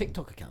got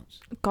TikTok accounts?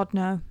 God,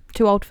 no.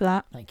 Too old for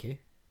that. Thank you.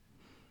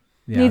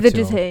 Yeah, Neither too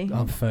does old. he.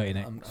 I'm 30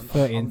 next. I'm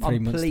 30 in 3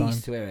 months' time. I'm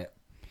pleased to hear it.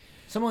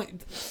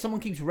 Someone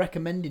keeps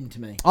recommending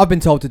to me. I've been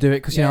told to do it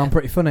because you know Yeah. I'm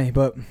pretty funny,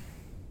 but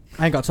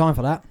I ain't got time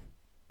for that.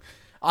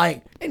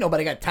 Ain't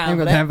nobody got I time ain't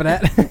for got that. time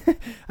for that.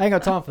 I ain't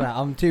got time for that.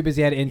 I'm too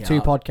busy editing Yeah.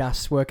 2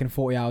 podcasts, working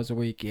 40 hours a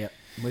week, Yeah,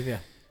 I'm with you.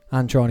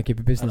 and trying to keep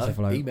a business Hello,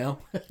 afloat. email.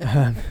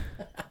 Um,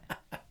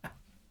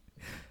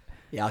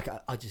 Yeah,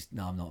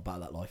 I'm not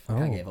about that life. I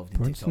can't get involved in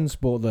Brunson's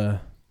TikTok. bought the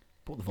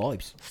Bought the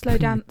vibes. Slow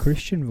dance.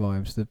 Christian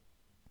vibes. The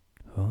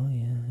oh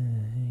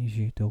yeah,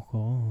 je te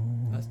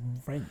That's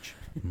French.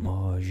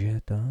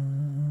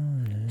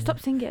 Stop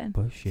singing.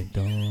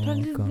 Don't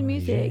listen to the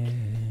music.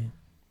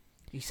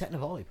 He's setting a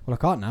vibe. Well, I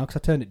can't now because I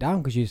turned it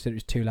down because you said it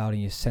was too loud in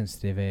your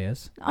sensitive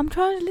ears. I'm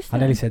trying to listen. I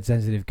nearly said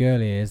sensitive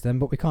girly ears then,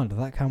 but we can't do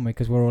that, can we?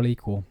 Because we're all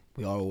equal.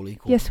 We are all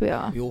equal. Yes, we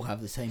are. We all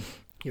have the same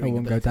I hearing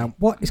won't go ability. down.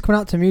 What is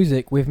coming out to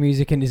music with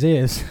music in his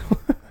ears?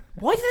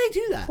 Why do they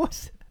do that?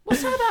 What's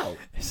What's that about?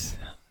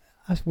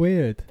 that's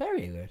weird.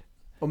 Very weird.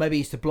 Or maybe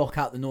it's to block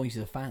out the noise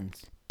of the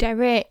fans.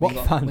 Derek. What We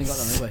ain't got none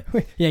fans?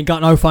 anyway. You ain't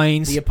got no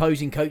fans. The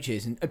opposing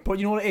coaches. And but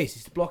you know what it is?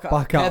 It's to block out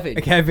Back up, Kevin.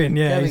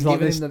 Yeah, Kevin he's like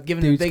giving this him the-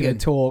 giving him the dude's big gonna un.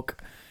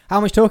 talk. How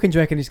much talking do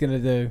you reckon he's gonna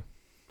do?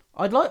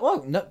 I'd like,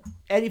 well, no,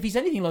 and if he's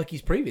anything like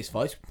his previous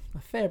fights,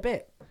 a fair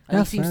bit. And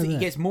Yeah, he seems fair that he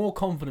bit. gets more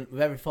confident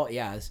with every fight he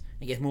has.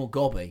 He gets more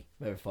gobby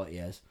with every fight he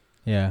has.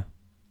 Yeah.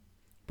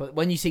 But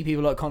when you see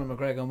people like Conor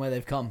McGregor and where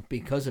they've come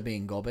because of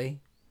being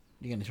gobby,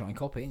 you're going to try and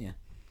copy, aren't you?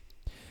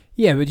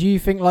 Yeah, but do you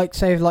think, like,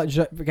 say,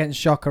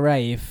 against Jacare,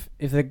 if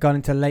they'd gone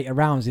into later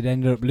rounds, they'd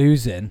ended up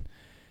losing?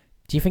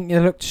 Do you think they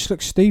just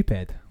look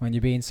stupid when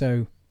you're being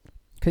so?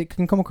 Cause it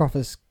can come across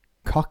as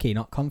cocky,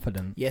 not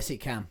confident. Yes, it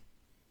can.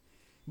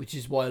 Which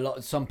is why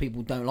some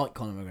people don't like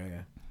Conor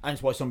McGregor, and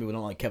it's why some people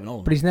don't like Kevin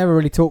Holland. But he's never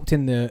really talked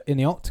in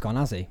the octagon,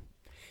 has he?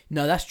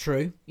 No, that's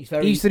true. He's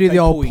very. He used to do the very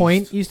old poised.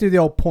 point. He used to do the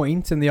old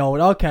point and the old,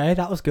 okay,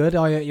 that was good.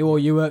 I hurt you or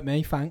you hurt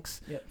me, thanks.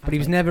 Yeah, But he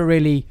was never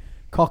really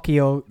cocky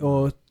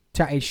or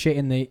chatted shit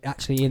in the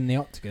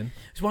octagon.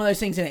 It's one of those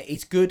things, isn't it?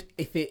 It's good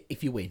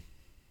if you win.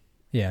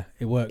 Yeah,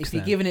 it works. If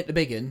you're then. giving it the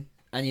big un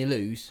and you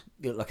lose,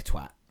 you look like a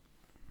twat.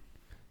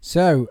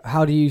 So,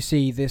 how do you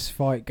see this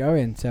fight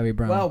going, Terry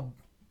Brown? Well,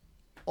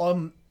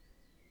 I'm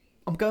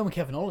going with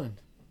Kevin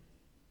Holland.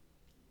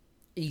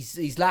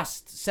 He's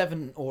last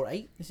 7 or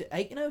 8. Is it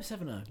 8-0 or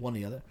 7-0? One or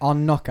the other.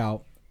 On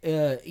knockout.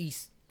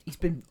 He's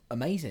been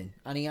amazing,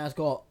 and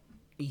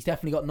he's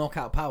definitely got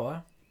knockout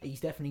power. He's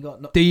definitely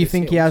got. Do you the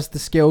think he skills. has the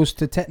skills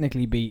to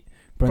technically beat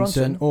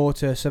Brunson Brunson? or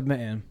to submit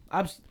him?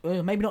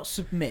 Maybe not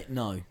submit,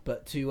 no,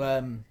 but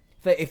to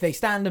if they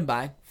stand and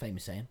bang,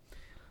 famous saying,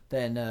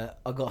 then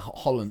I got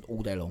Holland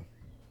all day long.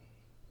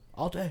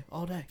 All day.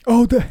 All day. I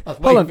was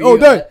waiting Holland, for all you,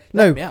 day. let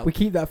No, me out. we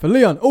keep that for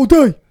Leon. All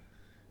day.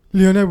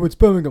 Leon Edwards,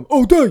 Birmingham.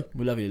 All day.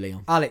 We love you,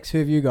 Leon. Alex, who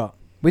have you got?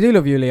 We do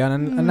love you, Leon,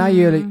 and now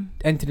you're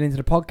entered into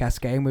the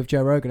podcast game with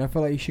Joe Rogan. I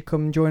feel like you should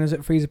come join us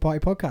at Freezer Party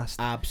Podcast.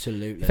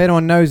 Absolutely. If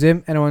anyone knows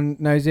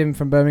him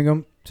from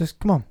Birmingham, just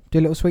come on, do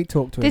a little sweet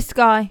talk to him. This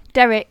guy,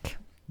 Derek.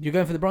 You're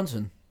going for the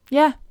Brunson.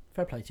 Yeah.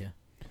 Fair play to you.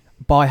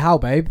 By how,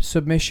 babe?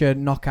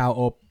 Submission, knockout,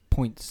 or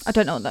points? I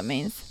don't know what that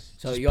means.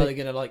 So Just you're either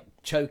gonna like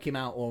choke him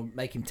out or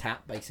make him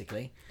tap,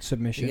 basically.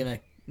 Submission. You're gonna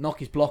knock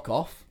his block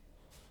off,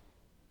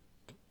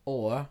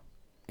 or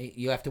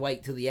you have to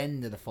wait till the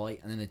end of the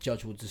fight, and then the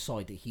judge will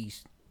decide that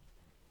he's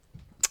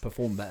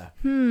performed better.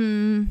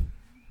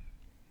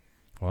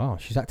 Wow,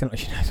 she's acting like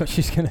she knows what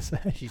she's going to say.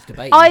 She's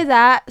debating.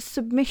 Either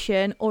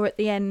submission or at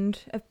the end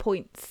of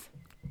points.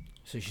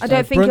 So she's I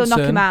don't think he'll knock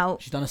him Brunson-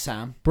 out. She's done a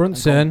Sam.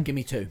 Brunson. And gone, give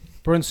me 2.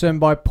 Brunson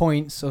by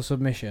points or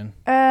submission?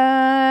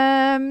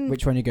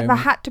 Which one you going If I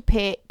with? had to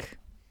pick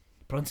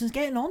Brunson's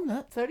getting on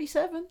that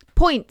 37.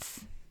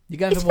 points. You're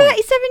going He's for points?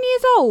 37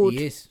 years old.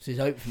 He is. So he's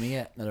open for me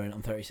yet. No,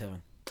 I'm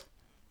 37.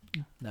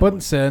 No,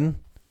 Bunsen.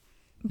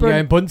 You Brun-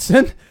 going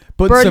Bunsen?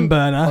 Bunsen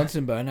burner.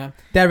 Bunsen burner.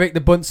 Derek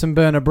the Bunsen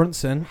burner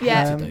Brunson.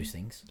 Yeah. Lots of those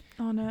things.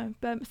 Oh no,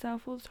 burnt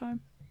myself all the time.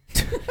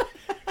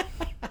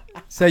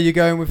 So you're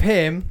going with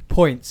him,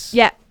 points.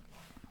 Yeah.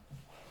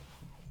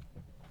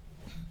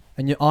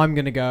 And I'm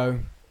going to go...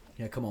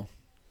 Yeah, come on.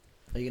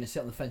 Are you going to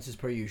sit on the fence as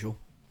per usual?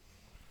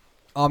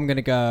 I'm going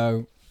to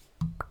go...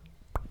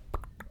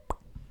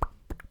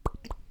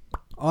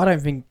 I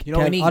don't think... You know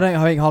what we need? I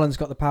don't think Holland's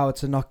got the power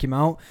to knock him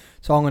out.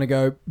 So I'm going to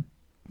go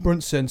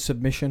Brunson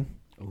submission.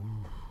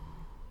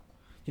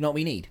 You know what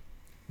we need?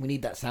 We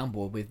need that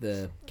soundboard with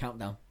the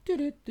countdown.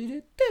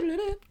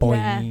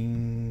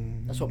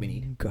 Boing. That's what we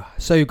need.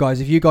 So, you guys,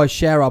 if you guys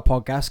share our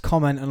podcast,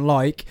 comment and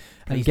like,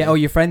 and Please get do. all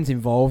your friends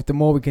involved, the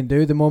more we can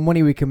do, the more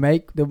money we can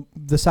make, the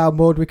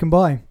soundboard we can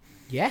buy.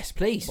 Yes,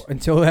 please.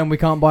 Until then, we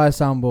can't buy a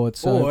soundboard.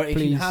 So Or if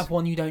please. you have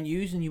one you don't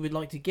use and you would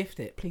like to gift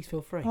it, please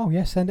feel free. Oh,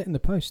 yeah, send it in the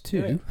post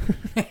too.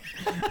 Do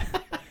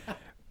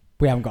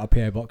We haven't got a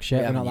PO box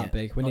yet. We We're not haven't that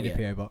yet. big. We Not need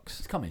a yet. PO box.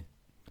 It's coming.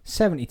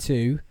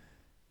 72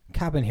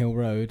 Cabin Hill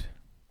Road.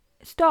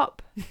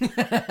 Stop.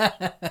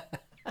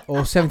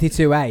 Or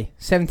 72A.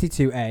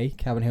 72A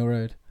Cabin Hill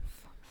Road.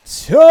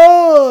 Time.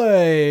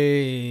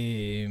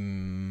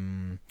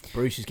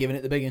 Bruce is giving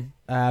it the big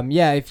one.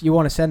 Yeah, if you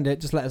want to send it,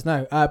 just let us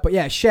know. But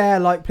yeah, share,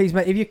 like, please,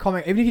 mate. If you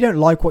comment, even if you don't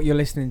like what you're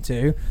listening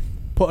to,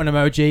 put an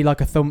emoji,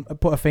 like a thumb,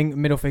 put a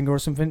middle finger or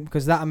something,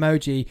 because that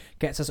emoji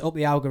gets us up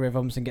the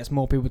algorithms and gets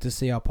more people to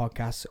see our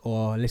podcasts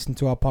or listen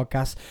to our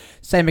podcasts.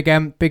 Same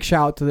again, big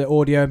shout out to the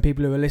audio and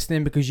people who are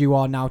listening, because you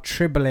are now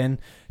trebling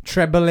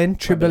the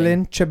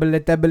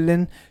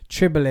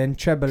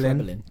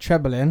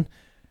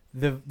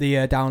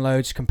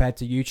downloads compared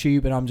to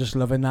YouTube, and I'm just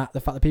loving that.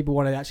 The fact that people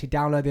want to actually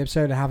download the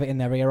episode and have it in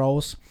their ear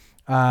holes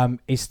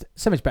is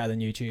so much better than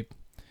YouTube.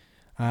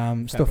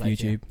 Stuff play,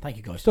 YouTube. Yeah. Thank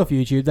you, guys. Stuff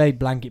YouTube. They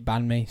blanket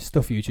ban me.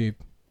 Stuff YouTube.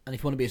 And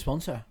if you want to be a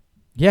sponsor,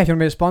 yeah, if you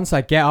want to be a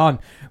sponsor, get on.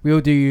 We'll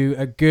do you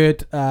a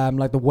good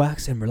like the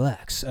Wax and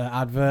Relax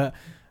advert,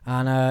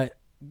 and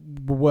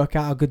we'll work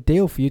out a good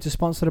deal for you to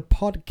sponsor the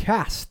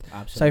podcast.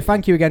 Absolutely. So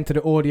thank you again to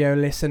the audio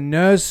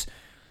listeners.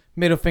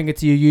 Middle finger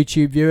to your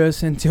YouTube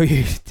viewers until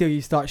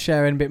you start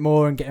sharing a bit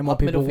more and getting more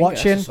people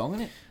watching. That's a song,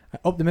 isn't it?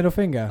 Up the middle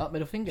finger. Up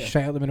middle finger.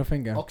 Straight up the middle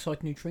finger.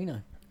 Oxide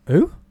Neutrino.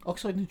 Who?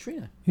 Oxide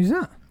Neutrino. Who's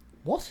that?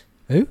 What?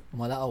 Who?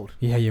 Am I that old?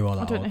 Yeah, you are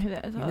that I don't old. know who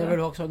that is. You've never heard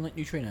of Oxide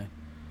Neutrino?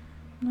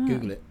 No.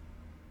 Google it.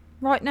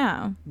 Right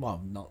now?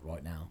 Well, not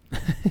right now.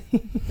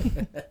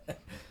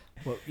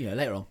 Well,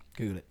 later on.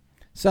 Google it.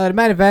 So the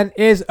main event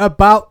is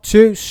about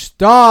to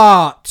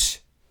start.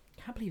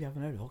 I can't believe you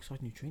haven't heard of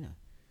Oxide Neutrino.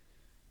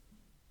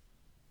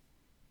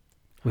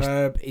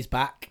 Herb is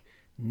back.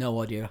 No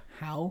idea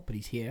how, but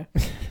he's here.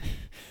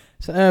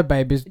 So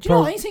babe is. Do you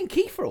know, I ain't seen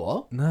Keith for a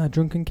while. No,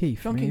 Drunken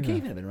Keith. Drunken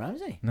Keith hasn't been around,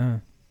 has he?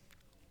 No.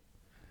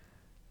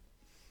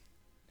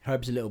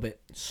 Herb's a little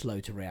bit slow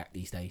to react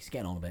these days. He's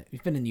getting on a bit.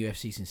 He's been in the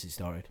UFC since it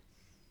started.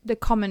 The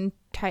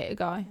commentator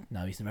guy.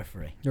 No, he's the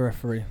referee. The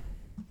referee.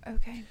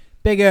 Okay.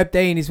 Big Herb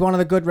Dean is one of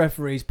the good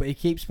referees, but he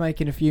keeps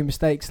making a few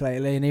mistakes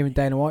lately, and even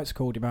Dana White's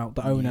called him out,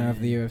 the owner of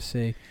the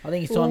UFC. I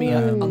think it's time he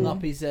hung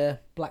up his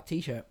black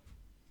t-shirt.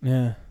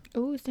 Yeah.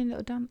 Oh, he's doing a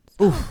little dance.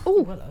 Oof.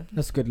 Oh, Hello.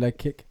 That's a good leg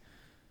kick.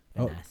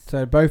 Nice.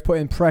 So both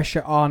putting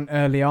pressure on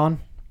early on.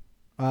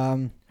 He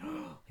went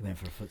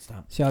for a foot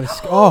stamp. See how this...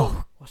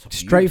 Oh!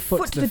 Straight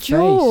foot to the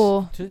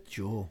jaw. face. To the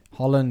jaw.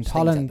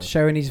 Holland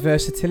showing his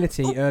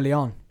versatility early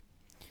on.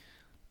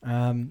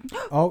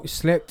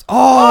 Slipped.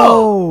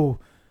 Oh!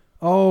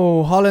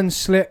 Oh, Holland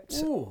slipped.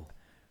 Ooh.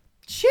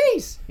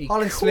 Jeez! He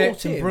Holland caught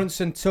slipped him. and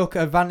Brunson took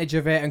advantage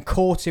of it and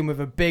caught him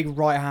with a big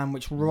right hand,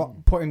 which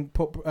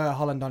put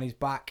Holland on his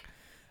back.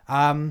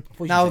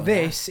 Now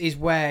this is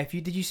where,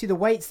 did you see the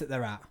weights that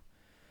they're at?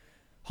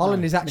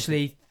 Holland is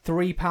actually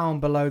 £3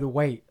 below the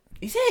weight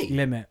Is he?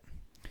 limit.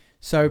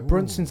 So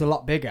Brunson's a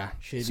lot bigger.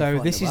 So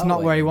this is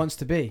not where he wants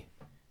to be.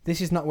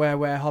 This is not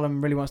where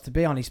Holland really wants to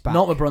be on his back.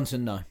 Not with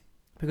Brunson, no.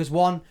 Because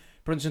one,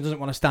 Brunson doesn't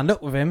want to stand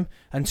up with him,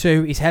 and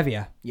two, he's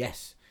heavier.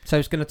 Yes. So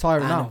it's going to tire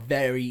him And out. a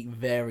very,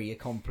 very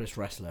accomplished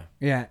wrestler.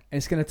 Yeah,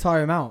 it's going to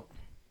tire him out.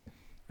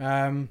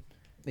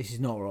 This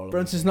is not what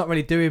Brunson's not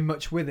really doing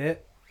much with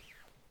it.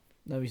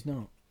 No, he's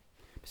not.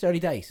 It's early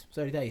days. It's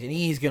early days. And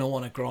he is going to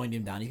want to grind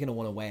him down. He's going to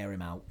want to wear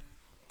him out.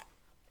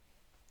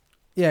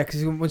 Yeah,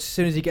 because as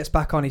soon as he gets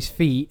back on his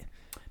feet,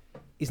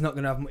 he's not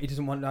going to have. He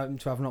doesn't want him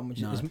to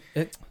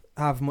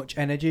have much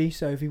energy.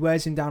 So if he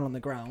wears him down on the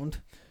ground,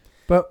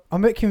 but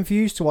I'm a bit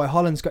confused to why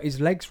Holland's got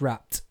his legs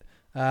wrapped.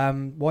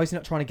 Why is he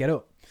not trying to get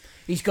up?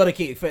 He's got to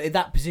keep for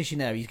that position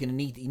there. He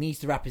needs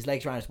to wrap his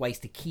legs around his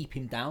waist to keep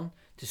him down,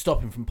 to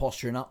stop him from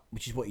posturing up,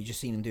 which is what you just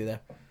seen him do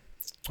there.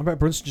 I bet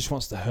Brunson just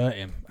wants to hurt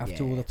him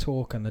after all the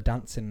talk and the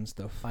dancing and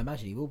stuff. I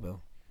imagine he will,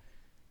 Bill.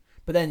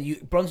 But then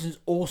Brunson's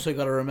also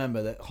got to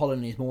remember that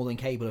Holland is more than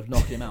capable of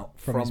knocking him out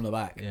from the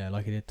back. Yeah,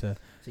 like he did to.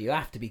 So you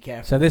have to be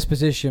careful. So this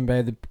position,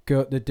 babe,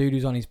 the dude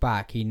who's on his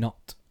back, he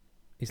knocked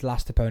his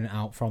last opponent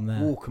out from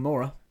there. Ooh,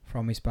 Kimura.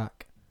 From his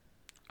back.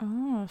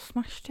 Oh,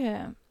 smashed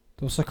it.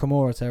 What's a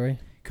Kimura, Terry?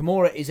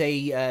 Kimura is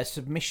a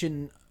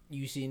submission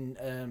using,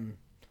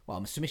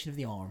 a submission of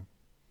the arm.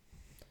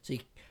 So you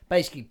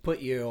basically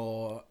put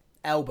your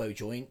elbow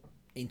joint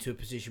into a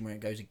position where it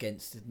goes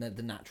against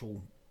the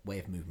natural way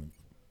of movement.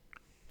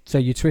 So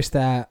you twist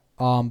their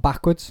arm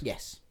backwards?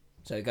 Yes.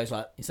 So it goes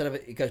like, instead of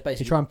it goes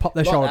basically... You try and pop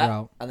their like shoulder that,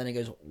 out. And then it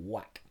goes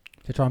whack.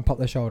 To try and pop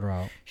their shoulder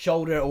out.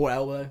 Shoulder or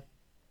elbow.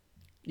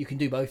 You can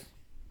do both,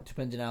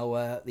 depending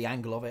on the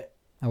angle of it.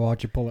 How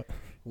hard you pull it?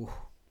 Ooh.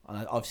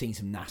 And I've seen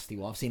some nasty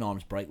ones. I've seen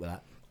arms break with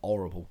that.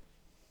 Horrible.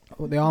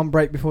 Well, the arm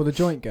break before the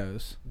joint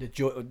goes?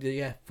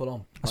 Yeah, full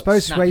on. I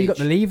suppose it's where you got snappage.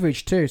 the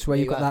leverage too. It's where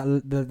Yeah, you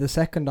got the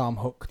second arm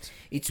hooked.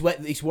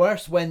 It's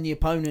worse when the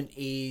opponent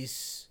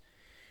is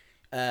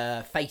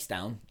face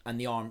down and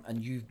the arm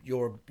and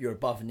you're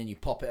above and then you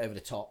pop it over the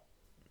top.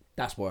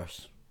 That's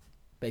worse.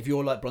 But if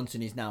you're like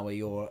Brunson is now,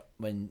 or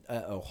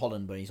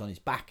Holland when he's on his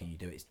back and you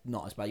do it, it's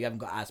not as bad. You haven't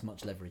got as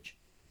much leverage.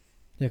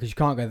 Yeah, because you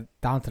can't go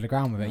down to the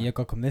ground with it. You've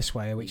got to come this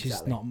way, which is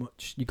Exactly. not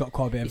much. You've got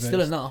quite a bit of It's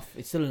still enough.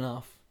 It's still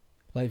enough.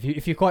 Like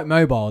if you're quite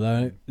mobile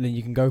though, then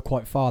you can go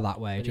quite far that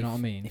way. But Do you know what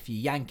I mean? If you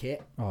yank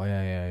it, Oh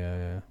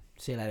yeah.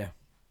 see you later.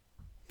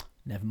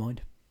 Never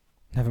mind.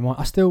 Never mind.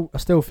 I still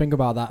think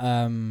about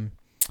that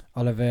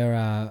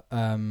Oliveira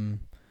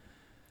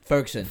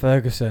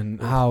Ferguson.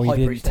 How he Hyper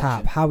didn't extension.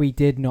 tap. How he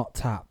did not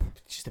tap.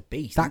 Just a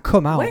beast. That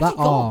come out. Where's That he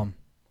gone? arm.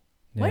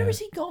 Where Yeah. has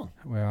he gone?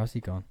 Where has he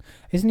gone?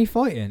 Isn't he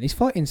fighting? He's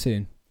fighting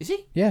soon. Is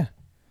he? Yeah.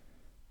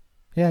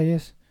 Yeah, he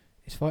is.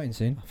 He's fighting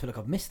soon. I feel like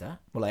I've missed that.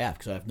 Well, I have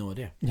because I have no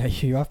idea. Yeah,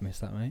 you have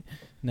missed that, mate.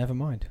 Never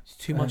mind. There's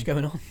too much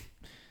going on.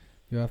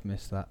 You have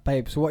missed that.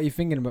 Babe, so what are you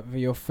thinking about for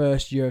your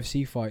first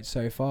UFC fight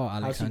so far,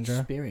 How's the Alexandra?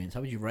 experience?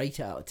 How would you rate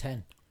it out of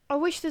 10? I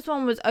wish this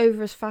one was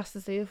over as fast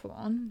as the other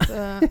one,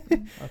 but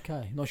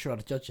Okay, not sure how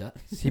to judge that.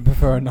 So you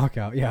prefer a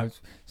knockout? Yeah.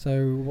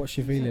 So what's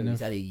your feeling Is of...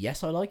 that a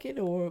yes, I like it,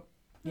 or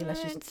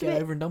let's just It's a get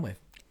bit- over and done with?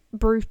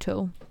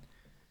 brutal.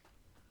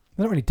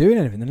 They're not really doing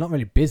anything. They're not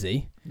really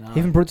busy. No.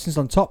 Even Brunson's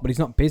on top, but he's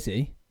not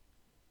busy.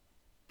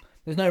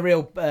 There's no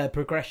real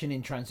progression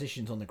in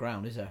transitions on the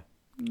ground, is there?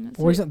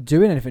 Or he's not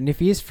doing anything. If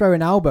he is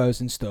throwing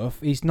elbows and stuff,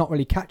 he's not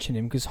really catching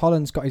him because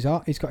Holland's got his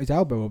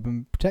elbow up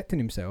and protecting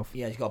himself.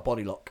 Yeah, he's got a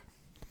body lock.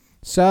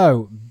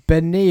 So,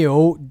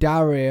 Beneil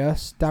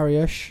Darius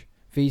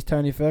vs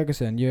Tony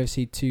Ferguson,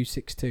 UFC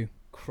 262.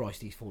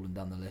 Christ, he's fallen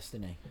down the list,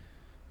 isn't he?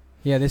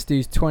 Yeah, this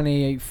dude's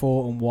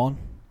 28-4-1.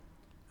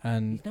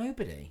 And He's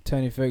nobody.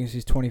 Tony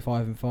Ferguson's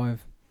 25-5.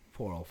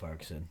 Poor old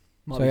Ferguson.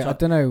 Might So be I time-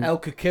 don't know. El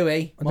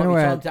Kukui. I Might don't know be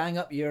where- time to hang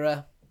up your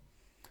hat.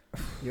 I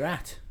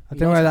don't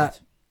know where that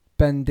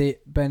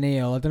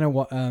Beneil. I don't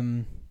know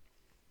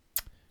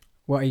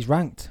what he's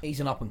ranked. He's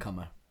an up and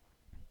comer.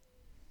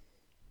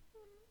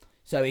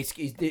 So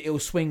it'll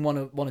swing one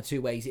or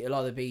two ways. It'll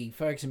either be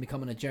Ferguson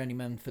becoming a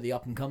journeyman for the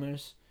up and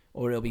comers,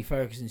 or it'll be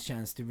Ferguson's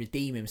chance to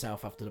redeem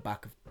himself off the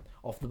back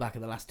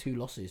of the last two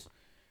losses.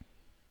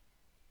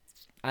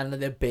 And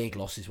they're big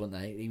losses, weren't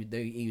they?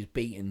 He was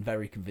beaten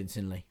very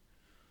convincingly.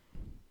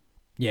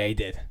 Yeah, he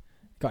did.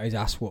 Got his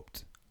ass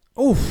whooped.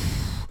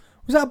 Oof.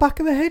 Was that a back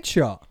of the head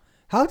shot?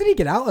 How did he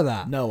get out of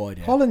that? No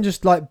idea. Holland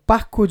just like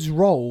backwards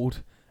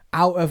rolled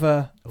out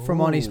of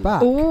from on his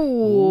back.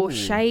 Ooh,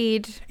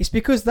 shade. It's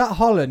because that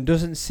Holland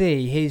doesn't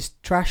see his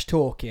trash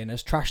talking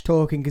as trash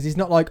talking because he's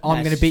not like, I'm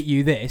No, going to beat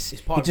you this.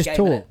 it's He part of just the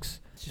game, innit? talks.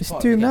 It's just Listen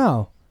part to of him the game.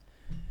 now.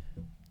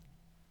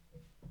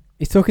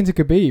 He's talking to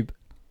Khabib.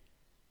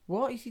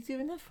 What is he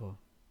doing that for?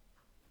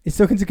 He's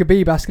talking to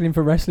Khabib asking him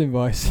for wrestling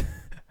advice.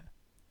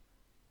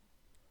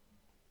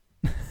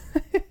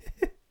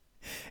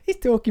 He's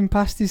talking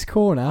past his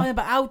corner. Oh, yeah,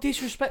 but how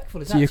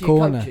disrespectful is To that your to your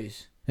corner.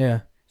 coaches?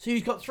 Yeah. So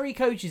he's got 3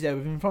 coaches there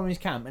with him from his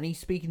camp, and he's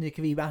speaking to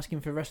Khabib asking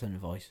for wrestling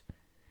advice.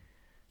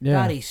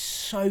 Yeah. That is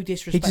so He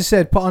disrespectful. just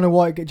said, put on a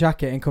white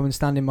jacket and come and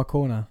stand in my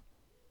corner.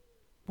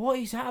 What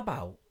is that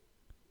about?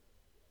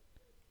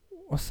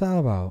 What's that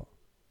about?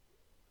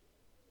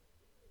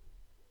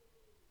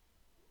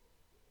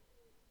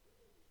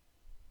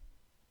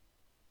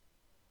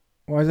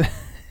 Why is it?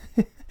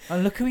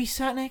 And look who he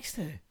sat next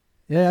to.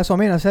 Yeah, that's what I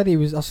mean. I said I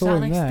saw Sat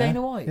him next there. to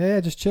Dana White. Yeah,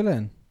 just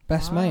chilling.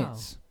 Best Wow.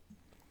 mates.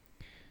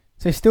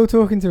 So he's still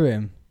talking to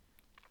him.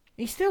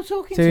 He's still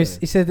talking So to he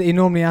him. said that he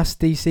normally asks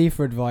DC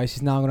for advice.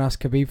 He's now going to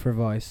ask Khabib for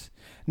advice.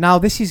 Now,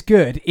 this is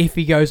good if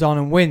he goes on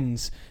and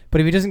wins.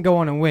 But if he doesn't go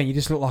on and win, you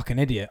just look like an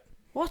idiot.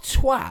 What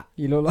twat?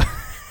 You look like...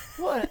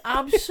 What an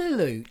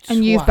absolute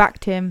And you've twat.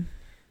 backed him.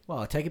 Well,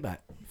 I take it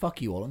back.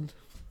 Fuck you, Holland.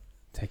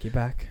 Take it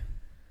back.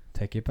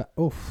 Take it back.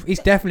 Oof. He's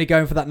definitely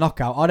going for that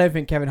knockout. I don't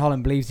think Kevin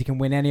Holland believes he can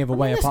win any other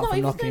way apart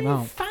from knocking him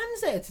out.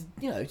 Fans there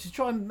to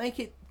try and make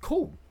it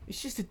cool.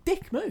 It's just a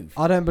dick move.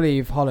 I don't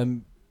believe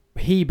Holland...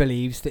 He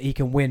believes that he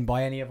can win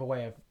by any other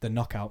way of the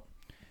knockout.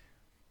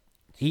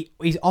 He's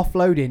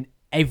offloading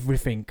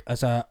everything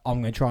as I'm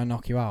going to try and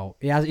knock you out.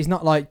 He's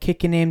not like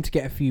kicking him to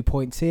get a few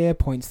points here,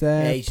 points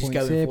there, Yeah, he's just points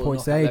going here, for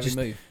points the there. knockout Just,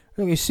 every move.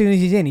 look, as soon as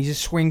he's in, he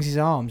just swings his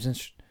arms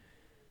and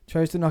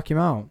tries to knock him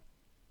out.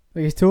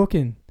 Look, he's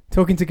talking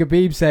to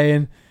Khabib,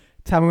 saying,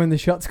 "Tell me when the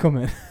shot's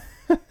coming.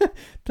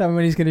 Tell me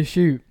when he's going to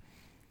shoot."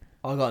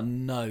 I got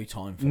no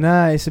time for that.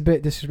 Nah, it's a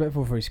bit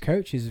disrespectful for his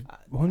coach. He's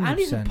 100%. And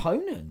his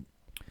opponent.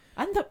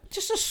 And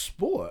just a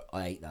sport,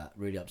 I hate that.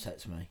 Really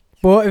upsets me.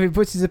 But if he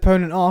puts his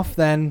opponent off,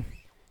 then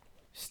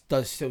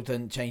Still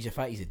doesn't change the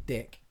fact he's a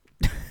dick.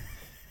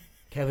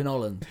 Kevin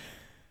Holland.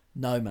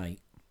 No, mate.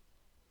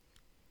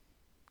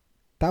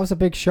 that was a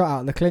big shot out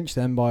of the clinch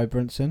then by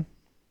Brunson.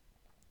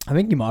 I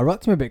think he might have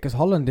rocked him a bit because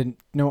Holland didn't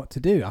know what to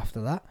do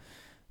after that.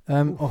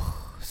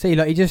 See,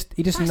 like he just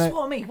That's know.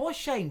 what I mean. What a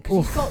shame,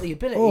 because he's got the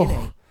ability, Oh. isn't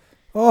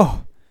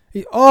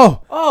he?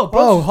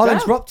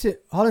 Holland's down. rocked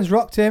it. Holland's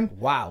rocked him.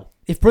 Wow.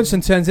 If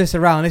Brunson turns this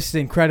around, this is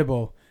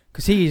incredible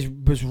because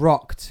was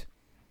rocked.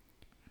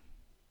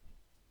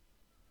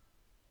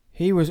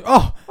 He was.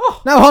 Now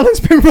Holland's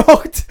been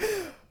rocked.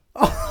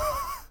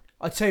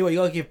 I tell you what, you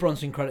got to give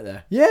Brunson credit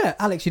there. Yeah,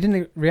 Alex, you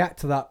didn't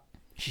react to that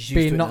She's used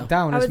being to it knocked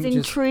now. down. I as was much as-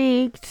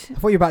 intrigued. I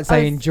thought you were about to say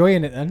I was-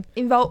 enjoying it then.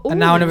 Involved. And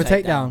now another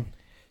takedown. takedown.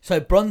 So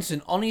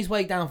Brunson, on his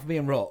way down for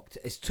being rocked,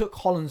 has took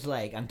Holland's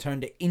leg and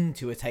turned it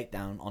into a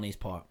takedown on his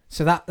part.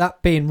 So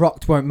that being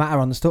rocked won't matter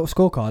on the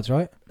scorecards,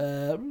 right?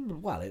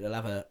 Well, it'll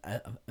have a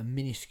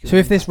minuscule. So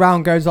if this impact.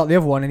 round goes like the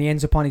other one and he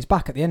ends up on his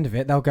back at the end of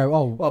it, they'll go,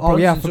 oh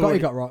yeah, I Brunson's forgot he already-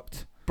 got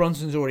rocked.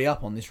 Brunson's already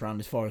up on this round,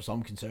 as far as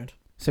I'm concerned.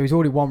 So he's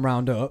already one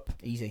round up.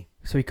 Easy.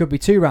 So he could be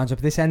 2 rounds up.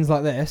 If this ends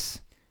like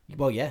this,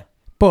 Well, yeah.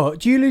 But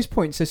do you lose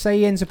points? So say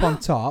he ends up on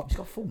top. He's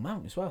got full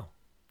mount as well.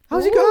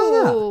 How's he got out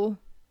of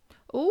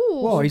that?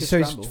 Ooh. Well, he's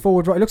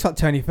forward right. It looks like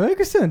Tony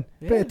Ferguson.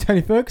 Yeah. Bit of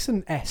Tony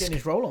Ferguson-esque. Getting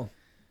his roll on.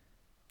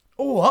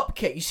 Oh, up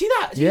kick. You see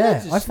that?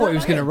 I thought he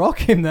was going to rock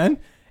him then.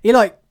 He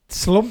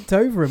slumped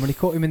over him when he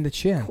caught him in the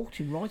chin. Caught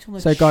him right on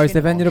the So guys, chin,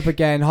 they've ended up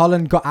again.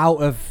 Holland got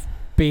out of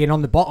being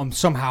on the bottom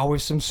somehow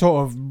with some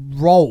sort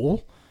of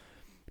roll,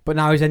 but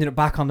now he's ended up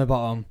back on the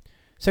bottom.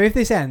 So if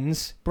this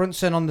ends,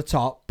 Brunson on the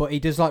top, but he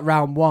does like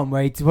round 1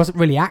 where he wasn't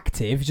really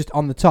active, he's just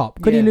on the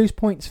top. Could he lose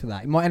points for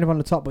that? He might end up on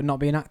the top but not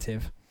being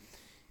active.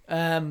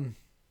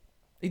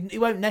 He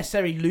won't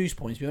necessarily lose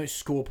points, but he won't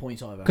score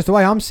points either. Because the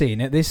way I'm seeing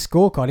it, this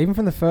scorecard, even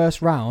from the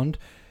first round,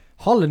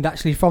 Holland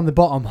actually from the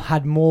bottom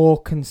had more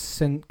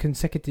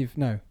consecutive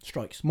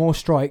strikes,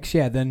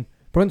 than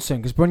Brunson.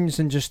 Because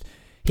Brunson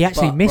he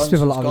actually missed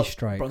with a lot of his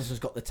strikes. Brunson's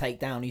got the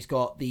takedown. He's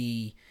got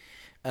the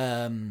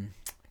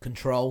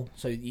control.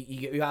 So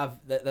you have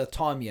the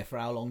time for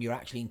how long you're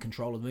actually in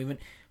control of the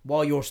movement.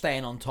 While you're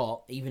staying on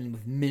top, even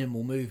with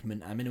minimal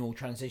movement and minimal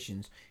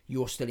transitions,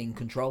 you're still in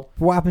control.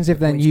 What happens if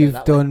then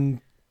you've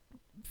done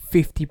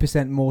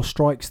 50% more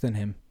strikes than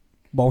him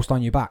whilst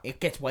on your back?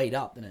 It gets weighed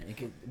up, doesn't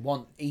it?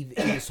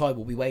 Either side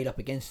will be weighed up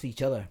against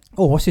each other.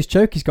 Oh, what's this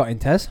choke he's got in,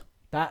 Tez?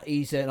 That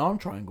is an arm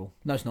triangle.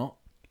 No, it's not.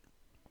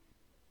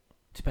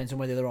 Depends on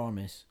where the other arm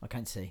is. I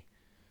can't see.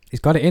 He's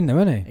got it in there,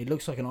 hasn't he? It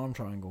looks like an arm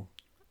triangle.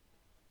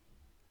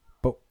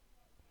 But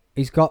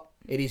he's got...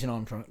 It is an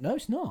arm triangle. No,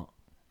 it's not.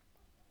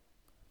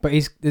 But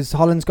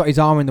Holland's got his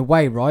arm in the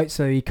way, right?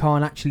 So he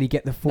can't actually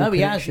get the full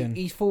connection.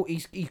 He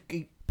has. He's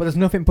But there's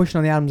nothing pushing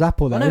on the Adam's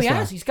apple, though. Oh, no, is he there?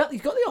 has. He's got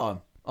the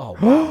arm. Oh,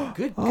 wow.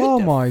 Good. Oh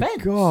my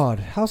defense. God!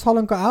 How's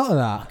Holland got out of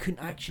I that? couldn't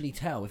actually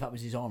tell if that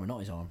was his arm or not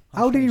his arm.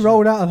 How did he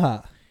roll out of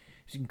that?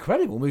 It's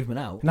incredible movement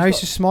out. Now he's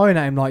just smiling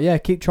at him like, "Yeah,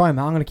 keep trying,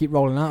 man. I'm going to keep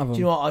rolling out of him." Do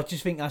you know what? I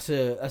just think that's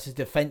a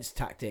defense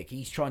tactic.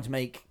 He's trying to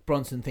make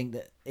Brunson think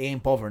that he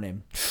ain't bothering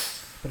him.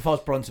 But if I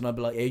was Brunson, I'd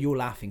be like, "Yeah, you're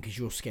laughing because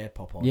you're scared,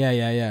 pop on."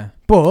 Yeah.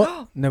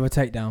 But never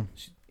takedown.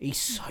 He's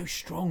so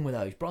strong with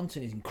those.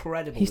 Brunson is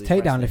incredible. His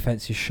takedown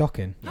defense is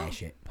shocking. Yeah,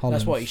 shit.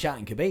 Holland's. That's why he's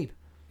shouting Khabib.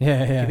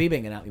 Yeah. Khabib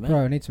ain't gonna help you, man.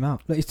 Bro, I need some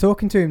help. Look, he's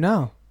talking to him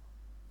now.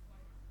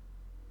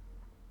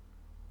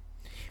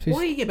 So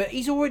But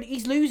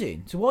he's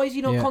losing. So why is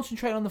he not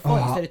concentrating on the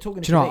fight instead of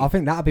talking to Do you know Khabib? what? I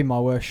think that'd be my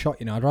worst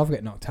shot, I'd rather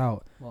get knocked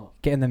out.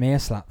 What? Getting them ear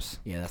slaps.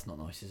 Yeah, that's not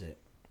nice, is it?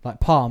 Like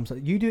palms.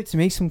 Like, you do it to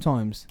me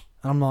sometimes.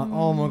 And I'm like,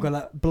 oh my God,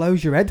 that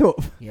blows your head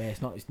up. Yeah,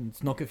 it's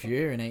not good for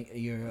your hearing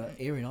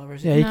either,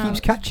 is it? Yeah, he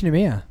keeps catching him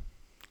here.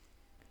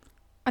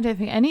 I don't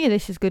think any of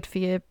this is good for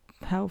your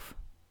health.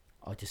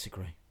 I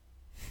disagree.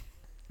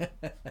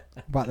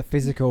 About the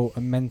physical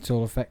and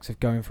mental effects of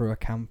going through a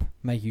camp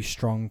make you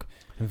strong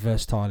and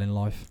versatile in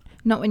life.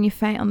 Not when you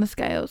faint on the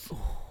scales.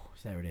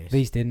 There it is.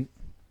 These didn't.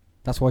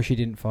 That's why she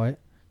didn't fight.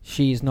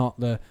 She's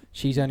only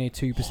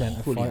 2%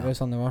 of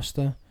fighters on the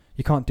roster.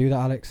 You can't do that,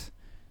 Alex.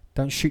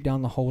 Don't shoot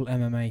down the whole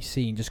MMA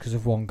scene just because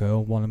of one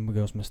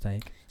girl's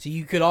mistake. So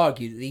you could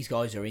argue that these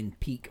guys are in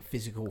peak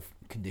physical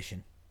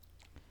condition.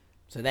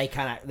 So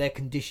they're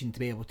conditioned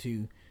to be able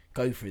to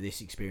go through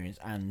this experience,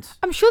 and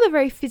I'm sure they're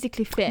very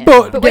physically fit.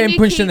 But getting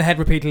punched in the head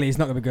repeatedly is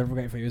not going to be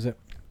good for you, is it?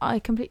 I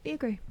completely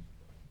agree.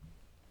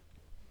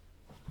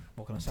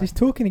 What can I say? He's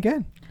talking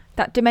again.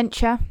 That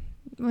dementia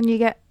when you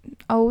get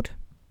old.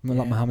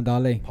 Like Muhammad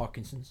Ali.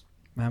 Parkinson's.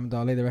 Muhammad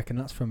Ali, they reckon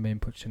that's from being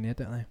punched in the head,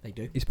 don't they? They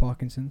do. He's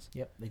Parkinson's.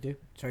 Yep, they do.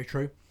 It's very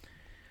true.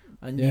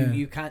 And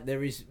you can't.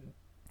 There is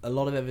a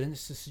lot of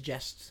evidence to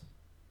suggest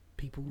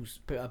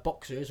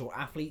boxers or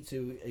athletes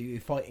who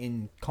fight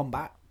in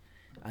combat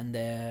and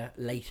their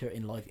later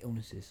in life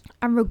illnesses.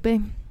 And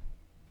rugby.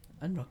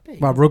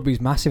 Well, rugby's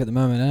massive at the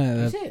moment, isn't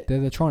it? Is it?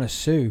 They're trying to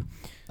sue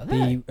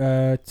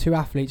the two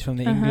athletes from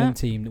the England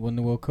team that won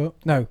the World Cup.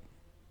 No,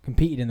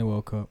 competed in the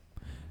World Cup.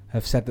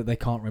 Have said that they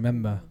can't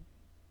remember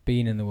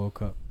being in the World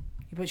Cup.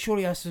 Yeah, but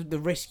surely that's the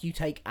risk you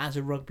take as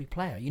a rugby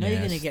player. You know you're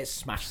going to get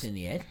smashed in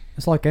the head.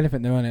 It's like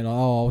anything, though, isn't it?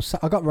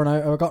 Like, I got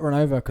run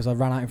over because I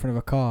ran out in front of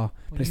a car.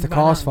 But it's the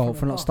car's fault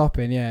for not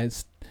stopping. Yeah,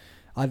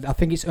 I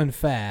think it's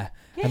unfair.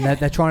 Yeah. And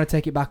they're trying to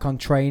take it back on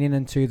training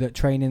and to that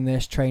training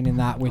this, training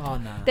that.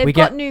 They've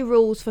got new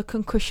rules for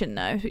concussion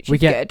though, which is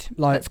good.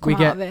 Let's come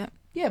out of it.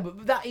 Yeah,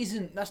 but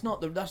that's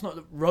not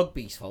the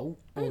rugby's fault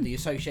or the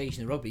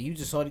association of rugby. You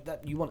decided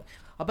that you want.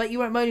 I bet you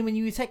weren't moaning when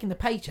you were taking the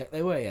paycheck,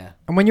 they were, yeah.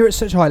 And when you're at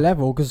such a high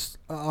level, because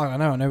I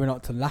know we're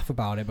not to laugh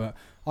about it, but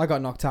I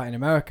got knocked out in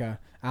America,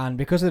 and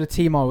because of the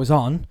team I was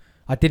on,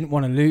 I didn't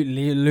want to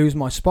lose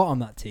my spot on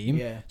that team.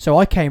 Yeah. So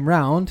I came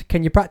round.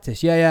 Can you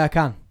practice? Yeah, I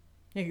can.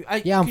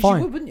 Yeah, I'm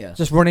fine. You would, wouldn't you?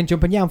 Just running,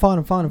 jumping. Yeah, I'm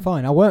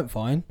fine. I weren't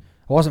fine.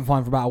 I wasn't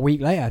fine for about a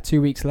week later,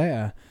 2 weeks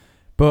later.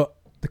 But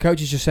the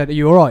coaches just said, "Are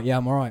you all right?" Yeah,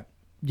 I'm all right.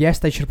 Yes,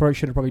 they should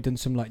have probably done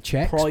some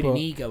checks. Pride and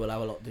ego will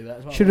have a lot to do with that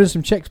as well. Should have done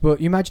some checks,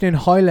 but you imagine in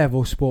high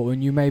level sport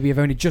when you maybe have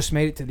only just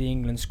made it to the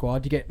England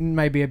squad, you get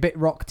maybe a bit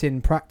rocked in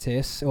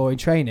practice or in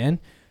training.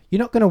 You're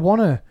not going to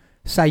want to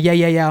say,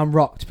 yeah, I'm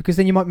rocked, because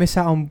then you might miss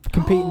out on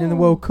competing in the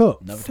World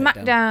Cup.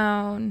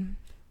 SmackDown.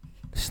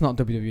 It's not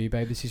WWE,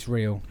 babe. This is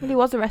real. Well, he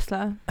was a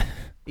wrestler.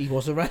 He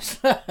was a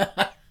wrestler.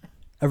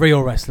 A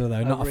real wrestler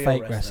though, not a real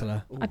fake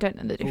wrestler. Ooh. I don't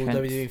know the All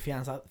difference. WWE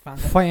fans.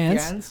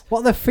 Fans? What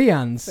are the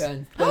fians?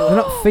 Fans. They're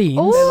not fiends.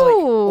 Oh. They're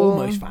like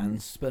almost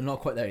fans, but not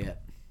quite there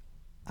yet.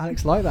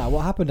 Alex liked that.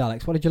 What happened,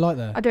 Alex? What did you like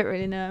there? I don't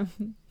really know.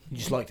 You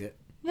just liked it.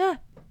 Yeah.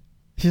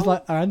 She's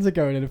like, her hands are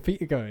going and her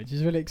feet are going.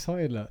 She's really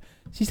excited, look.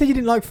 She said you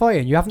didn't like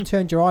fighting. You haven't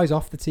turned your eyes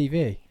off the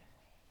TV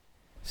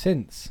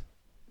since.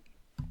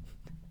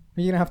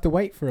 You're going to have to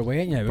wait for a week,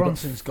 ain't you?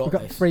 Brunson's got We've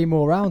got this. 3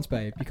 more rounds,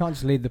 babe. You can't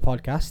just leave the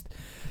podcast.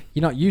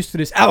 You're not used to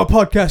this our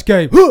podcast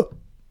game.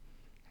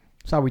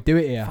 That's how we do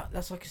it here.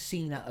 That's like a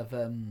scene out of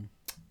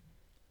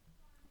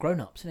Grown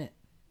Ups, isn't it?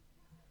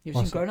 You ever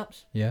What's seen Grown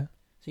Ups? Yeah.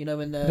 So you know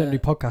when We don't do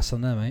podcasts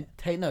on there, mate.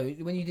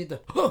 when you did the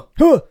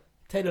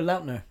Taylor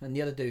Lautner and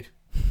the other dude.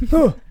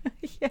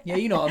 Yeah,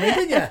 you know what I mean,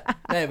 didn't you?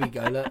 There we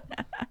go, look.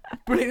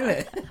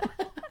 Brilliant, isn't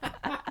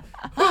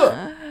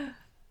it?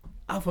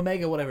 Alpha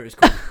Mega, whatever it's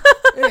called.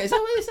 Yeah, is that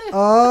what it says?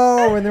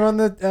 Oh, when they're on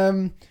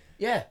the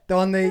Yeah. they're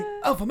on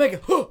the Alpha Mega.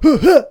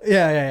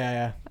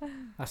 yeah.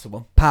 That's the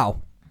one.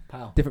 Pow.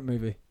 Pal. Different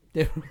movie.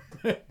 Different.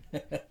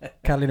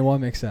 Catalina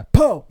Wine Mixer.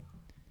 Pow.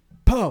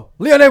 Pow.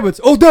 Leon Edwards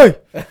all day.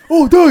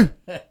 All day.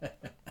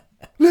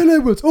 Leon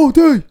Edwards all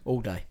day.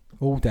 All day.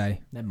 All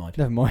day. Never mind.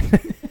 Never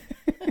mind.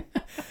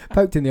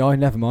 Poked in the eye.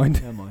 Never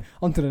mind. Never mind.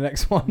 On to the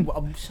next one.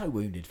 I'm so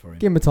wounded for him.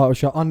 Give him a title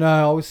shot. I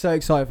know. I was so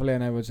excited for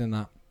Leon Edwards in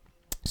that.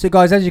 So,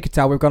 guys, as you can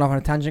tell, we've gone off on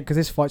a tangent because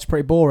this fight's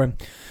pretty boring.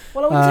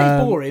 Well, I wouldn't say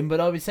it's boring,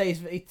 but I would say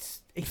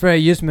it's It's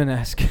very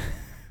Usman-esque.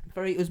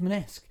 very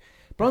Usman-esque.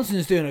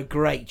 Brunson's doing a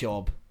great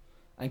job,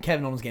 and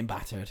Kevin Owens getting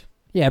battered.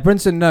 Yeah,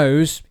 Brunson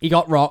knows he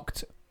got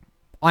rocked.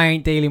 I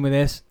ain't dealing with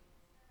this.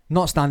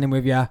 Not standing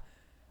with you.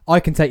 I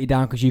can take you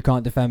down because you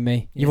can't defend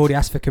me. You've already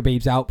asked for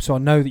Khabib's help, so I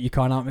know that you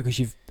can't help me because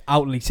you've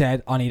outwardly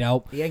said I need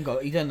help. He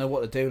don't know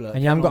what to do. Look.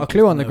 And you haven't got a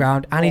clue on the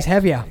ground, and he's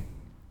heavier.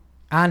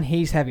 And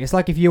he's heavy. It's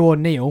like if you or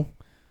Neil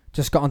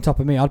just got on top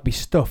of me, I'd be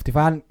stuffed. If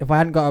I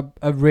hadn't got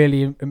a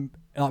really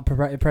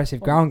impressive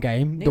ground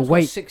game, Neil's the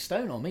weight. got 6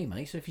 stone on me,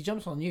 mate. So if he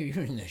jumps on you,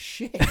 you're in the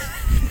shit.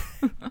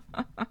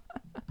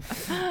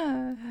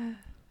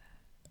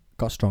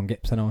 Got strong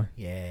hips, and I.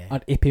 Yeah.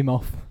 I'd hip him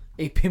off.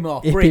 Hip him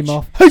off. Hip Bridge. him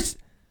off.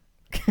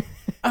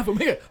 Alpha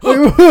Mega.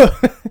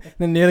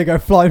 Then Neil go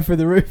flying through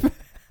the roof.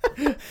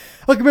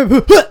 I come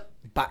in.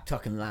 Back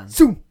tuck and land.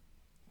 Zoom.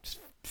 Just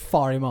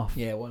fire him off.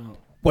 Yeah, why not?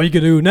 What are you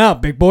gonna do now,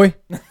 big boy?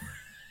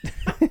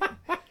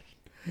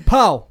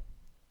 Pow.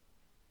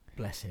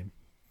 Bless him.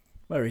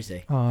 Where is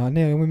he? Oh,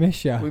 Neil, we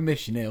miss you. We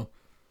miss you, Neil.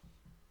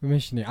 We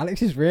miss you.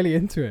 Alex is really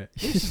into it.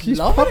 She's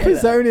loving proper it, though.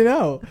 zoning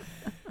out.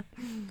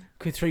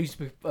 Could three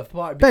a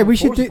party? Babe, we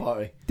should do.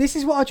 Party. This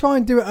is what I try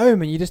and do at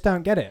home, and you just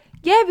don't get it.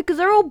 Yeah, because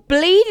they're all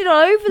bleeding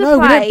all over the No,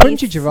 we place. don't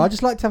punch each other. I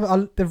just like to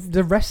have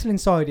the wrestling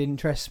side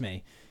interests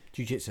me.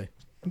 Jiu-jitsu.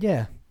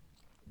 Yeah.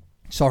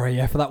 Sorry,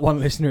 yeah, for that one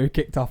listener who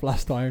kicked off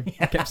last time.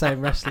 I kept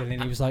saying wrestling,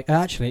 and he was like,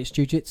 actually, it's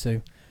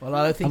jiu-jitsu. Well,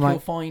 I think I'm you'll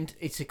like- find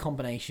it's a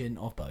combination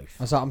of both.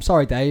 I was like, I'm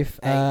sorry, Dave.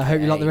 I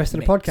hope you like the rest of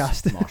the Mixed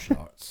podcast. Martial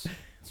arts.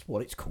 That's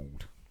what it's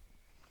called.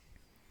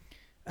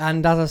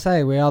 And as I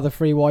say, we are the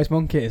 3 wise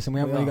monkeys, and we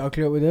haven't We really are. got a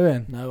clue what we're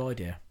doing. No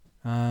idea.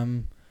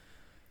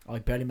 I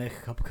barely make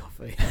a cup of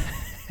coffee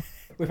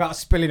Without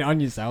spilling it on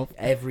yourself.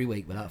 every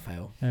week without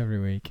fail. Every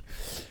week.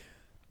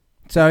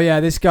 So, yeah,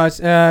 this guy's...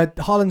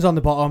 Holland's on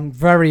the bottom,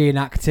 very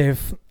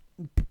inactive.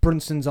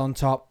 Brunson's on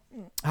top.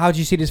 How do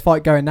you see this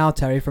fight going now,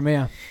 Terry, from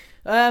here?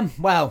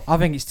 Well, I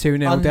think it's 2-0,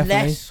 unless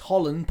definitely.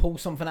 Holland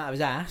pulls something out of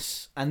his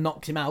ass and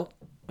knocks him out,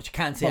 which I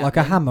can't see. What, like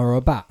a hammer or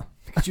a bat?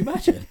 Could you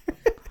imagine?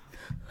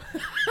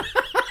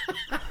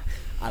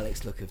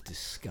 Alex, look of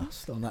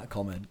disgust on that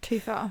comment.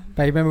 Too far.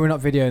 Babe, remember we're not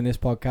videoing this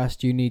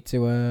podcast. You need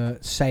to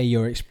say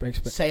your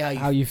Say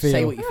how you feel.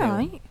 Say what you feel.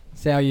 Alright.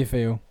 Say how you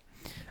feel.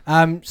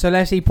 So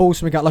let's see Paul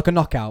something out like a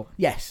knockout.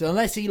 Yes,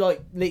 unless he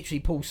like literally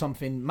pulls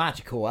something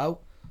magical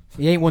out.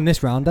 He ain't won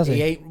this round, does he?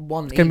 He ain't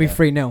won. It's going to be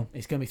either. 3-0.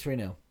 It's going to be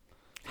 3-0.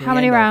 How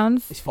many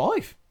rounds? It's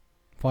 5.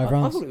 5 I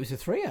rounds. thought it was a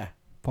 3-er.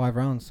 5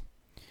 rounds.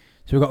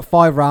 So we've got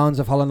 5 rounds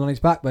of Holland on his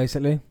back,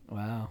 basically.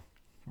 Wow.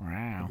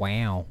 Wow.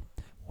 Wow.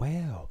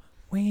 Wow.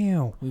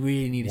 We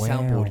really need a Wow.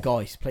 soundboard,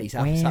 guys. Please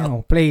help us out.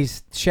 Wow.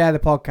 Please share the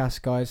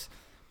podcast, guys.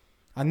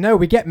 I know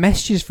we get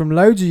messages from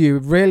loads of you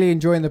really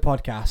enjoying the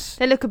podcast.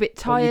 They look a bit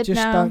But tired you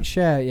just now. don't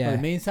share, yeah.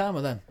 Oh, me and Sam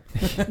are then.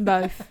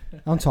 Both.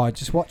 I'm tired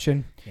just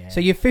watching. Yeah. So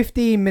you're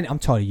 15 minutes... I'm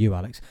tired of you,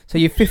 Alex. So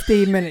you're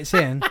 15 minutes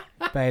in.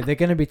 Babe, they're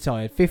going to be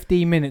tired.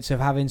 15 minutes of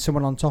having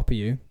someone on top of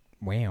you.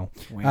 Wow.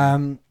 Wow.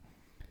 And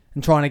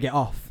trying to get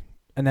off.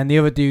 And then the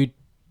other dude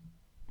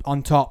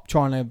on top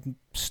trying to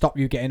stop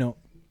you getting up.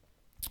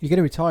 You're going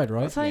to be tired,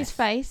 right? What's on his Yes.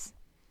 face?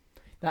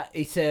 That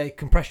it's a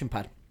compression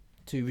pad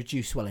to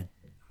reduce swelling.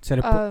 So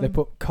they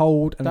put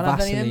cold and Don't have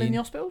any of them in the Vaseline.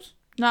 hospitals?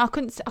 No, I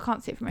can't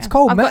see it from here. It's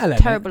cold I've metal, got isn't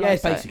it? terrible Yeah,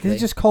 it's eyesight. basically- This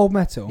is just cold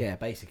metal. Yeah,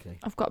 basically.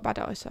 I've got bad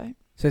eyesight.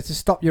 So to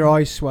stop your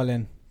eyes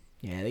swelling,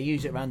 Yeah, they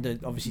use it around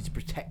obviously to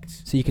protect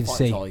so you can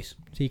fighters' see. eyes.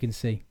 So you can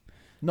see.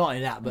 Not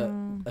only that, but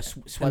a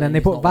swelling. And then they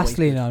is put not always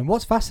Vaseline good. on.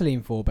 What's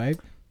Vaseline for, babe?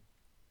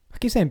 I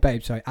keep saying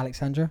babe, sorry.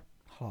 Alexandra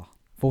Huh.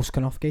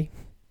 Volkanovski.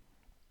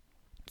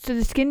 So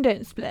the skin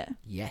don't split.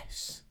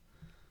 Yes.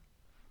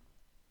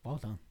 Well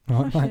done.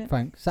 Right, Oh, shit.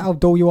 thanks. Is that how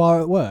dull you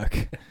are at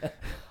work?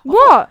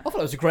 What? I thought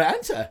it was a great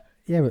answer.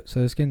 Yeah, but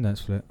so the skin don't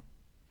split.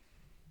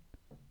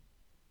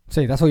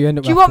 See, that's all you end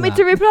up with. Do you want me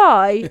to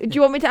reply? Do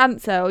you want me to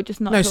answer or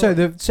just not? No, talk?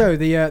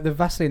 the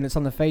Vaseline that's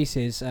on the face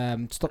is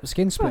to stop the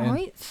skin splitting.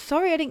 Right.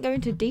 Sorry, I didn't go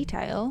into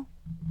detail.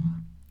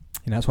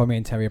 You know, that's why me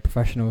and Terry are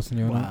professionals and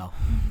you're not. Wow.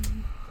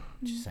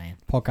 Just saying.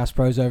 Podcast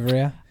pros over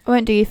here. I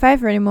won't do you a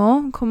favour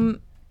anymore.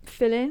 Come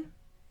fill in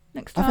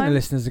next I time. think the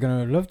listeners are going to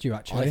have loved you,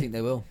 actually. I think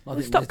they will. I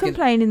think Stop there's gonna-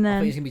 complaining I think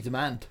then. it's going to be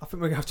demand. I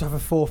think we're going to have a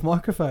fourth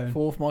microphone.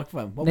 Fourth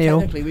microphone. Well, Neil.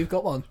 technically, we've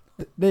got one.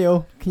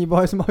 Neil, can you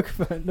buy us a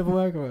microphone? Another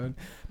microphone.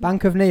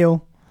 Bank of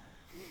Neil.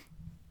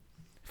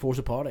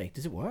 Forza Party.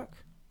 Does it work?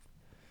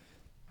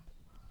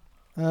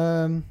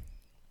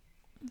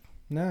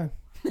 No.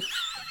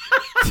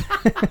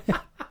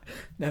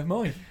 Never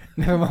mind.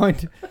 Never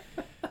mind.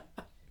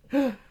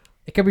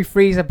 It could be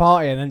freezer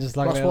party and then just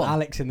like a Plus little one.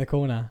 Alex in the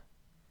corner.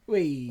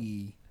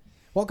 Wee.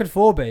 What could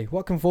 4 be?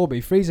 What can 4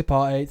 be? Freezer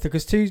party.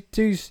 Because two's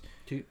Two's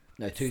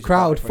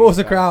crowd. a party, Four's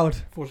a crowd.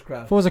 Four's a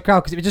crowd. Four's a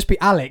crowd because it would just be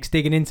Alex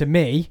digging into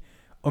me,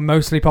 or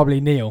mostly probably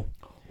Neil.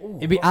 Ooh,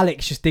 It'd be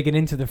Alex just digging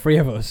into the three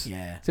of us.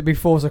 Yeah. So it'd be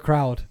Four's a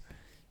crowd.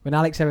 When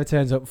Alex ever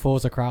turns up,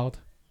 Four's a crowd.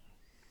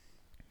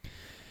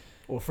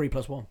 Or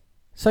 3+1.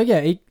 So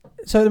yeah,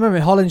 so at the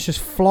moment Holland's just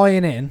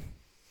flying in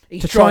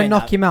He's to try trying and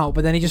knock that. him out,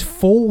 but then he just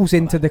falls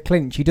into the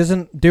clinch. He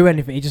doesn't do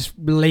anything. He just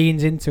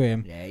leans into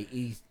him. Yeah,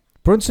 he's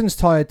Brunson's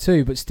tired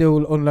too, but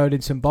still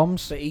unloading some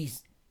bombs. but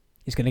he's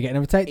He's going to get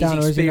another takedown,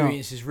 his or is he not?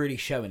 experience is really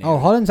showing it. Oh,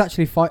 Holland's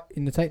actually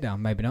fighting the takedown.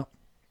 Maybe not.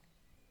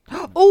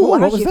 Oh,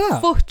 what how's was your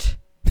that? foot?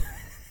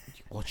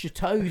 Watch your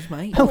toes,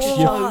 mate. Oh, Watch your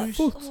your toes.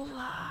 foot.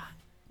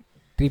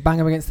 Did he bang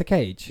him against the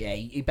cage? Yeah,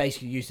 he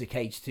basically used the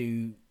cage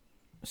to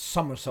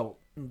somersault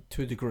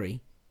to a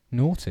degree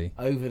Naughty.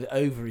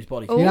 over his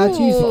body. Oh. You're allowed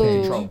to use the Ooh.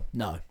 cage. Control.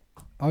 No.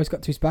 Oh, he's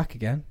got to his back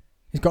again.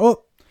 He's got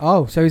up.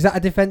 Oh, so is that a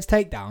defense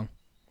takedown?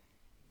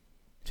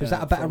 So is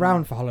that a better from-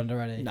 round for Holland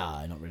already?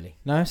 No, not really.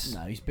 Nice.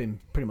 No, he's been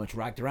pretty much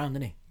ragged around,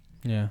 isn't he?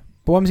 Yeah.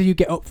 But what happens if you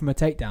get up from a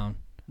takedown?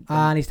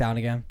 And he's down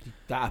again.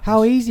 That happens.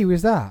 How easy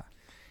was that?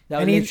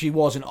 That and he- literally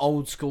was an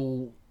old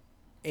school.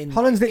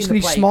 Holland's in the literally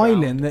playground.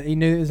 smiling that he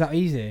knew it was that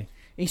easy.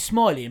 He's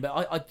smiling,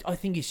 but I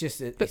think it's just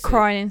a, But it's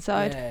crying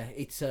inside. Yeah,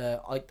 it's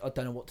I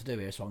don't know what to do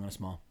here, so I'm going to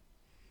smile.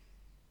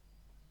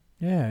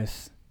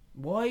 Yes.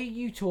 Why are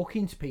you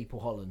talking to people,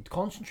 Holland?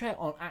 Concentrate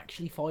on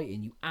actually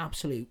fighting, you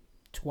absolute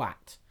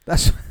twat.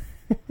 That's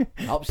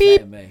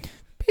Upsetting me.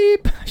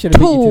 beep. I should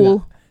have beat you to Tool.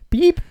 that.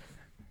 Beep.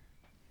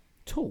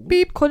 Tool?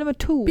 Beep. Call him a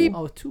tool. Beep.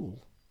 Oh, a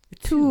tool. A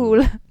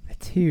Tool. A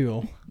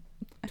tool.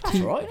 That's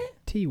all right, isn't it?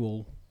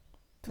 Tool.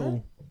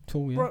 Tool.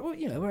 Tool, yeah. Right, well,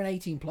 you know, we're an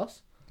 18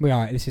 plus. We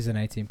are. This is an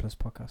 18 plus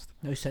podcast.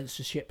 No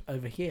censorship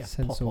over here.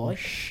 Censor Popeye.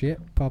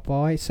 shit,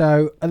 Popeye.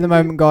 So at the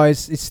moment,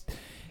 guys,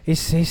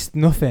 it's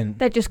nothing.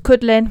 They're just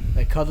cuddling.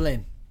 They're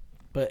cuddling,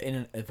 but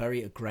in a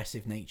very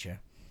aggressive nature.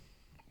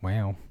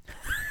 Wow.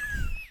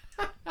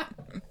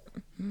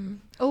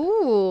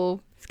 Oh,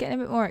 it's getting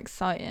a bit more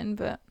exciting,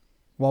 but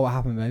What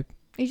happened, babe?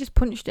 he just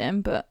punched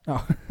him, but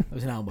Oh, It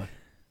was an elbow.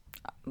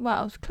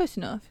 well, it's close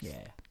enough.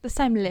 Yeah. The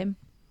same limb.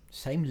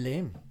 Same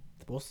limb.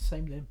 What's the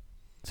same limb?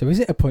 so is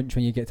it a punch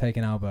when you get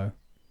taken elbow?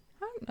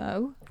 I don't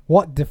know.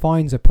 What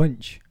defines a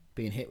punch?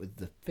 Being hit with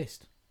the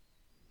fist.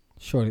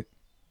 Surely,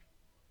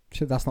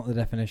 that's not the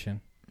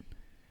definition.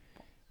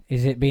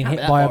 Is it being Can't be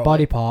hit that by a far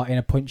body away. part in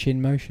a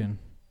punching motion?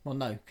 Well,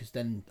 no, because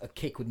then a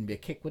kick wouldn't be a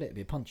kick, would it? It'd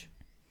be a punch.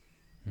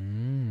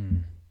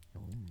 Mm.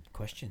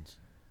 Questions.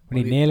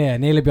 We need Neil here.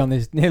 Neil will be on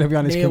this. Neil will be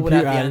on his Neil would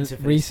have computer the and answer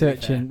for this, to be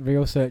researching,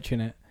 real searching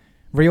it.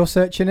 Real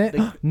searching it.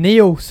 The-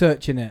 Neil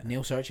searching it.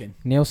 Neil searching.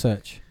 Neil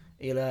search.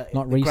 He'll,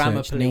 Not the grammar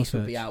research, Neil police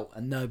would be search. out.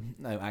 And no,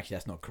 actually,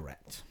 that's not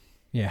correct.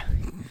 Yeah.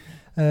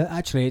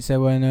 Actually, it's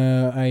when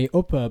a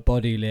upper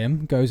body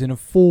limb goes in a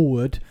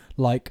forward,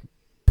 like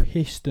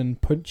piston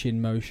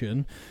punching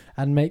motion,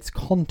 and makes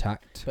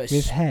contact But with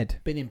it's- head.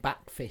 Spinning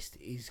back fist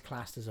is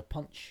classed as a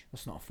punch.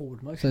 That's not a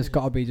forward motion. So it's is it?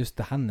 got to be just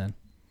the hand then.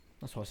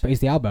 That's what I But said.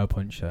 it's the elbow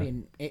punch, though.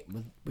 Being hit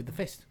with the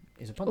fist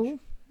is a punch. Oh,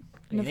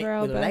 Being hit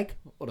another with a elbow. leg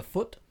or the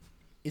foot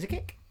is a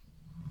kick.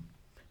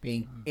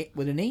 Being hit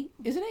with a knee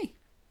is a knee.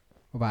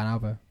 What about an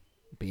elbow?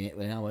 Being hit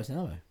with an elbow is an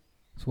elbow.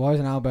 So why is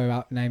an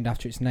elbow named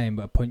after its name,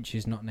 but a punch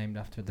is not named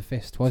after the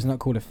fist? Why is it not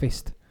called a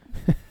fist?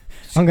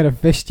 I'm going to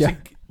fist you.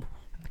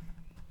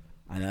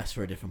 And that's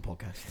for a different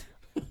podcast.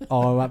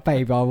 Oh,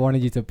 babe, I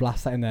wanted you to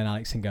blast that in there,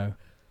 Alex, and go,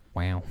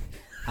 wow.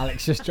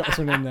 Alex just drops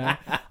one in there.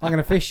 I'm going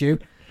to fish you.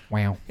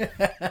 Wow.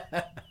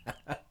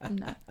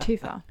 No, too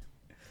far.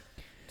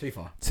 Too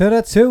far.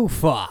 Too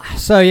far.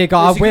 So, yeah,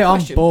 guys, It's a good I'm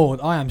question. bored.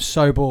 I am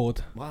so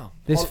bored. Wow.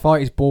 This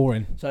fight is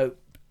boring. So,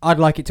 I'd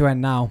like it to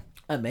end now.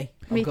 and me.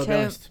 Me I've got to be too.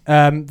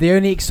 honest. The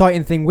only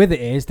exciting thing with it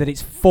is that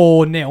it's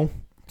 4-0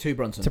 To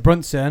Brunson. to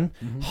Brunson.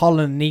 Mhm.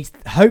 Holland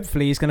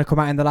hopefully he's going to come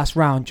out in the last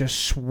round just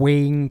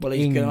swinging. Well,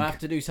 he's going to have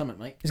to do something,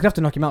 mate. He's going to have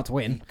to knock him out to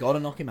win. You've got to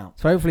knock him out.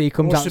 So hopefully he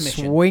comes Or out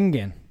submission.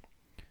 swinging.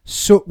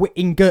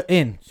 Swinging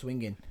in.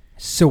 Swinging.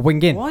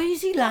 Swinging. Why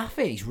is he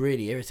laughing? He's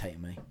really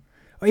irritating me.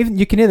 Even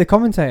you can hear the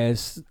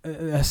commentators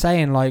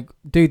saying like,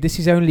 "Dude, this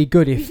is only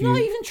good if He's not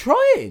even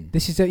trying.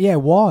 This is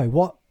why?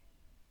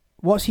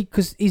 What's he?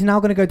 Because he's now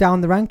going to go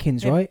down the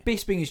rankings, right?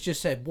 Bisping has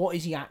just said, what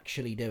is he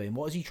actually doing?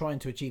 What is he trying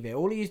to achieve here?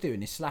 All he is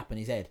doing is slapping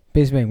his head.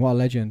 Bisping, what a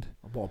legend!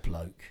 What a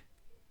bloke.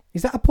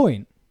 Is that a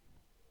point?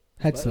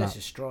 Head slap. That's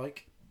a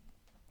strike.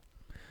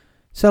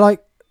 So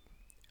like,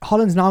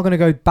 Holland's now going to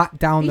go back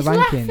down He's the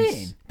rankings.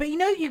 Laughing. But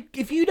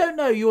if you don't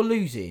know, you're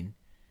losing.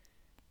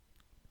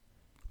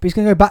 But he's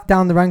going to go back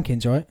down the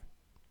rankings, right?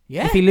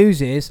 Yeah. If he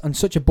loses on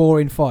such a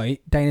boring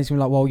fight, Dana's going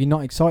to be like, well, you're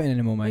not exciting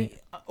anymore, mate.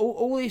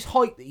 All this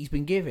hype that he's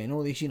been given,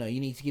 all this, you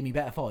need to give me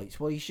better fights.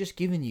 Well, he's just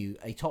given you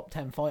a top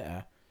 10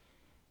 fighter,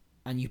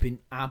 and you've been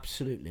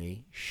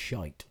absolutely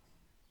shite.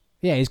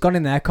 Yeah, he's gone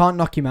in there, can't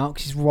knock him out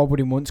because he's wobbled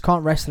him once,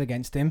 can't wrestle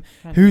against him.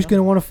 Who's going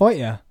to want to fight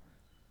you?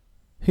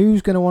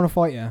 Who's going to want to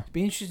fight you? It'd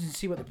be interesting to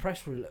see what the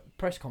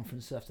press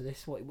conference after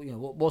this.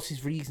 What's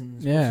his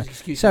reasons? Yeah. What's his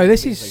excuse? So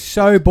this is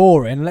so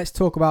boring. Let's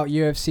talk about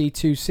UFC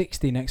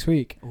 260 next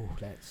week. Oh,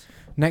 let's.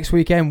 Next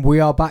weekend we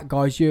are back,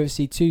 guys.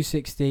 UFC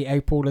 260,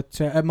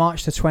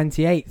 March the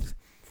 28th.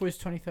 For his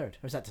 23rd,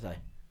 or is that today?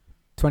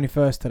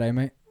 21st today,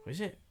 mate. Or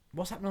is it?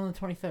 What's happening on the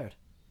 23rd?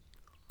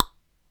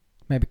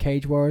 Maybe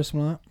Cage Warriors,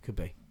 something like that. Could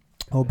be.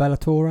 Or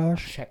Bellator.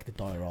 Check the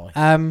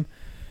diary.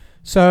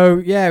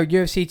 So yeah,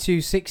 UFC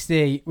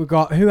 260. We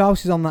got who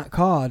else is on that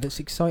card? It's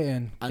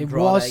exciting.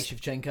 Andrade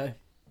Shevchenko.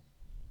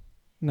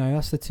 No,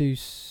 that's the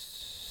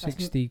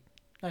 260.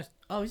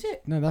 Oh, is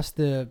it? No, that's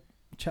the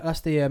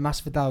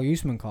Masvidal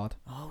Usman card.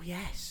 Oh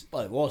yes.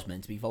 Well, it was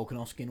meant to be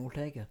Volkanovski and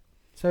Ortega.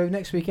 So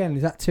next weekend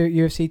is that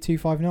UFC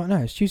 259?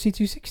 No, it's UFC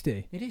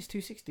 260. It is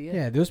 260. Yeah.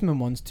 Yeah, the Usman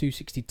one's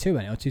 262 or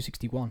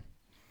 261.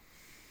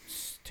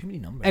 Too many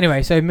numbers.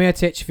 Anyway, so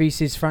Miocic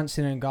versus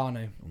Francis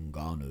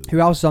Ngannou. Who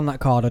else is on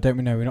that card? I don't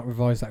really know. We've not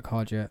revised that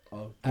card yet.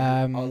 I'll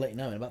let you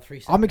know in about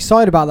 3 seconds. I'm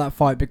excited about that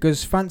fight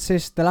because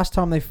Francis, the last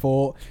time they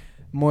fought,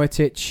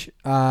 Miocic,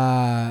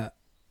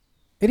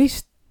 it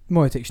is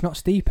Miocic, not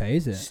Stipe,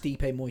 is it?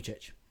 Stipe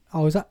Miocic.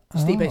 Oh, is that?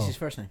 Stipe's his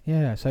first name.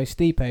 Yeah, so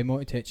Stipe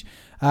Miocic.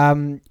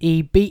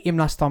 He beat him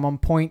last time on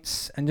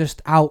points and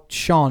just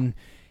outshone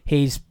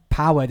his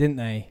power, didn't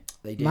they?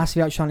 They did.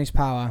 Massively outshone his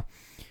power.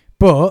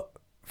 But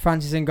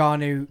Francis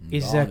Ngannou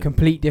is a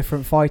complete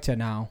different fighter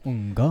now.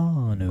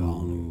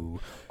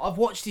 Ngannou. I've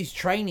watched his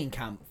training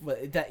camp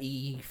that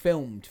he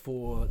filmed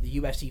for the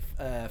UFC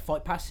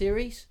Fight Pass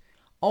series.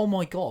 Oh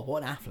my god,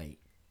 what an athlete.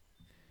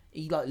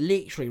 He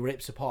literally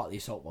rips apart the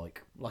assault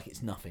bike like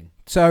it's nothing.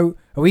 So,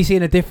 are we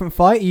seeing a different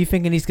fight? Are you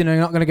thinking he's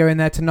not going to go in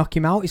there to knock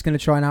him out? He's going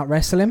to try and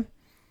out-wrestle him?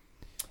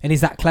 And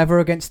is that clever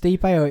against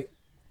Stipe? Or?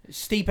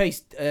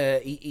 Stipe's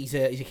he's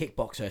a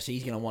kickboxer, so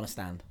he's going to want to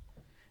stand.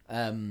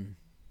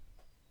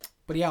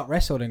 But he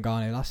out-wrestled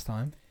Ngannou last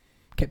time.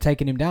 Kept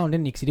taking him down,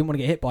 didn't he? Because he didn't want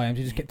to get hit by him, so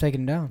he just kept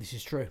taking him down. This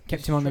is true.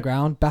 Kept him on the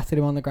ground, battered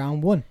him on the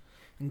ground, won.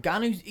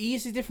 Ngannou, he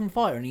is a different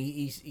fighter, and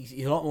he's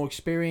a lot more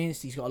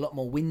experienced. He's got a lot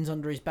more wins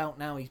under his belt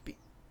now.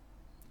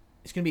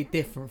 It's going to be a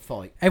different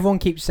fight. Everyone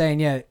keeps saying,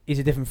 yeah, he's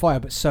a different fighter,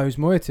 but so's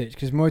Miocic,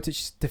 because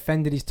Miocic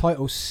defended his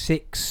title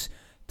 6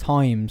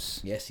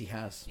 times. Yes, he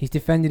has. He's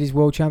defended his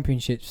world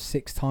championship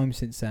 6 times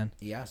since then.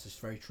 He has. It's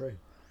very true.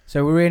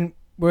 So we're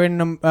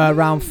in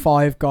round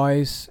 5,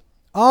 guys.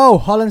 Oh,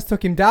 Holland's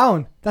took him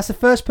down. That's the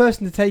first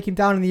person to take him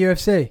down in the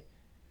UFC.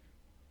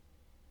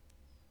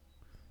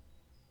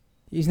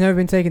 He's never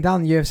been taken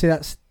down in the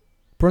UFC.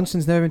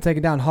 Brunson's never been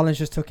taken down. Holland's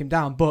just took him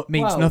down, but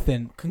means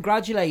nothing.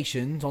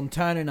 Congratulations on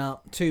turning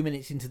up 2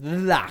 minutes into the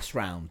last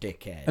round,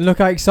 dickhead. And look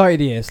how excited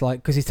he is,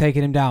 because he's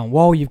taking him down.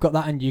 Whoa, you've got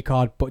that in your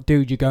card, but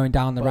dude, you're going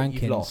down the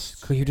rankings. You've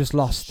lost. Because you just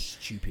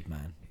lost. Stupid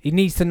man. He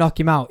needs to knock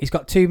him out. He's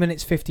got 2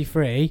 minutes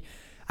 53.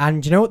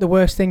 And do you know what the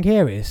worst thing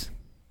here is?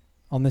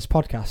 On this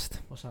podcast.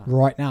 What's that?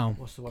 Right now.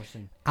 What's the worst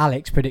thing?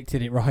 Alex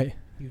predicted it right.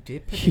 You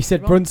did? She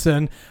said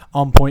Brunson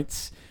on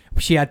points.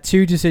 She had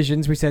 2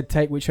 decisions. We said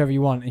take whichever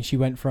you want. And she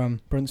went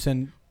from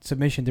Brunson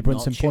submission to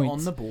Brunson Notch points.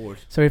 On the board.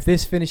 So if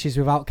this finishes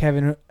without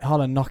Kevin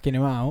Holland knocking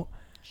him out,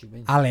 she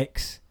wins.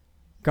 Alex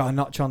got a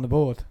notch on the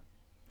board.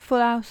 Full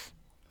house.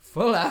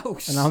 Full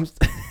house.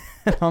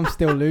 And I'm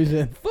still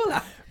losing.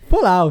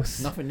 Full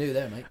house. Nothing new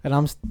there, mate. And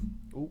I'm...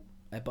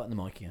 Headbutting the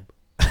mic again.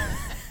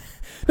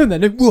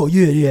 No. Whoa,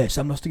 yes,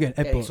 I must again.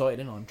 Get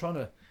excited, and I'm trying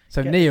to.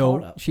 So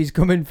Neil, she's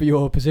coming for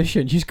your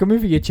position. She's coming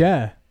for your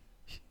chair.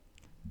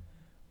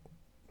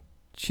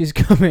 She's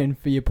coming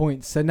for your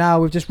points. So now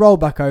we've just rolled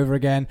back over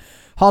again.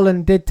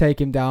 Holland did take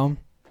him down.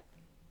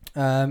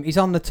 He's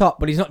on the top,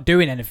 but he's not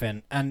doing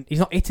anything, and he's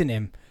not hitting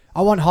him.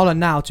 I want Holland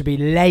now to be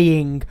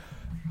laying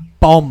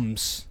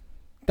bombs.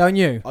 Don't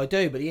you? I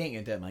do, but he ain't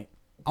gonna do it, mate.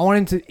 I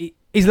want him to.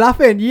 He's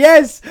laughing.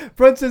 Yes,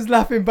 Brunson's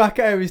laughing back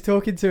at him. He's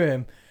talking to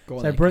him.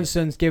 So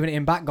Brunson's giving it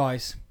him back,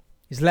 guys.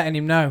 He's letting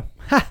him know.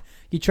 Ha!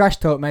 You trash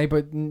talk, mate,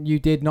 but you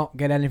did not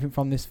get anything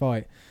from this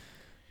fight.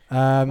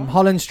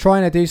 Holland's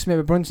trying to do something,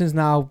 but Brunson's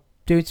now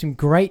doing some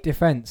great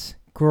defence.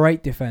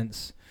 Great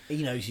defence.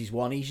 He knows he's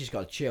won. He's just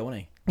got to chill,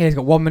 hasn't he? Yeah, he's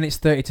got 1 minute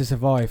 30 to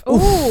survive.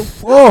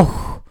 Oof.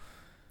 Oh!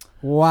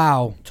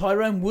 Wow.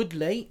 Tyrone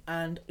Woodley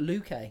and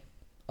Luque.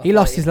 He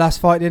lost his last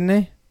fight, didn't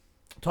he?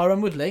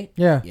 Tyron Woodley?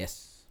 Yeah.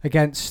 Yes.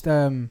 Against,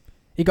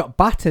 he got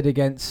battered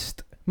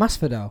against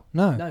Masvidal.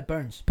 No,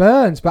 Burns.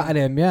 Burns battered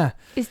him, yeah.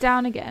 He's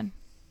down again.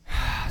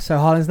 So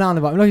Holland's now on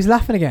the bottom. Look, he's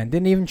laughing again.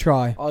 Didn't even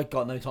try. I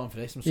got no time for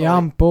this. I'm sorry. Yeah,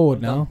 I'm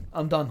bored now. Done.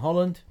 I'm done.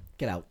 Holland,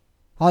 get out.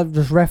 I'll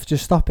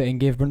just stop it and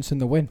give Brunson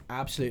the win.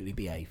 Absolutely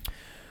behave.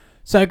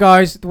 So,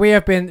 guys, we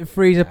have been the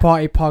Freezer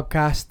Party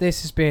podcast.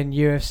 This has been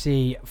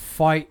UFC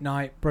Fight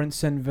Night,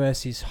 Brunson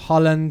versus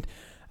Holland.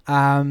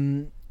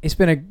 It's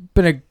been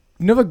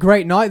another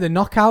great night. The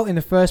knockout in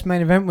the first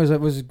main event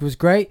was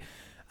great.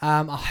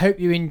 I hope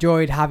you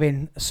enjoyed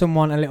having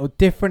someone a little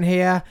different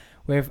here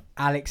with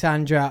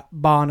Alexandra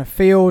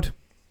Banfield.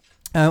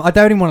 I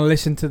don't even want to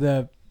listen to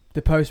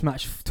the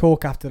post-match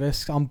talk after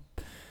this.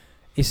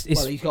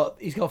 He's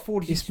got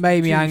 40. It's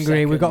made me angry.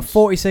 Seconds. We've got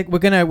 40 seconds.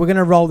 We're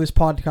gonna roll this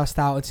podcast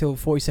out until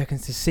 40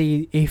 seconds to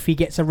see if he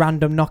gets a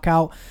random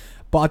knockout.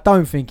 But I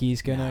don't think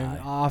he's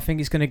gonna. No. I think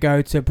it's gonna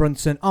go to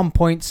Brunson on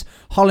points.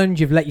 Holland,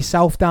 you've let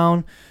yourself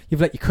down.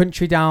 You've let your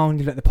country down.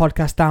 You've let the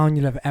podcast down.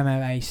 You've let the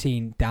MMA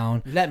scene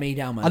down. You let me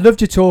down, man. I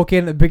loved you talking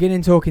at the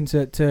beginning, talking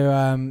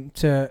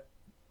to.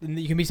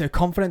 You can be so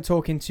confident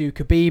talking to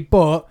Khabib,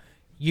 but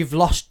you've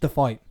lost the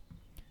fight.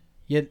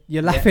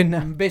 You're laughing.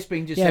 Yeah.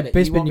 Bisping just said it.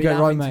 Bisping, you got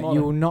it right, mate. Tomorrow.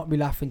 You will not be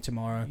laughing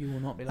tomorrow. You will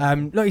not be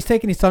laughing. Look, he's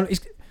taking his time.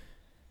 Is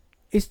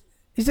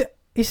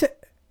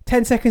it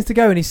 10 seconds to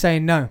go and he's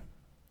saying no?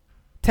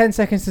 10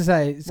 seconds to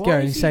say it's go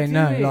and he's saying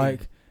no.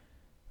 Like,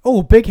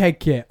 big head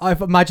kick. I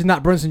imagine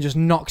that Brunson just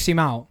knocks him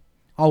out.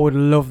 I would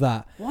love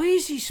that. Why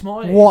is he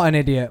smiling? What an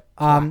idiot.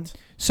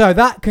 So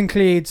that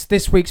concludes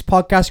this week's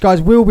podcast, guys.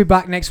 We'll be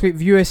back next week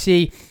with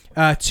UFC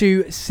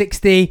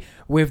 260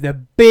 with the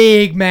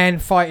big men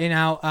fighting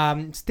out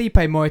Stipe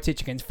Miocic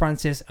against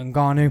Francis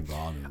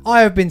Ngannou.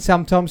 I have been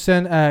Sam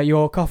Thompson,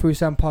 your Coffee with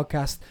Sam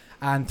podcast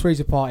and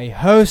Freezer Party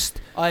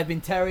host. I have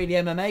been Terry, the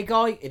MMA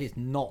guy. It has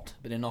not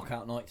been a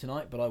knockout night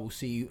tonight, but I will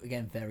see you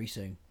again very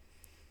soon.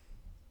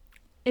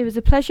 It was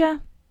a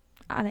pleasure,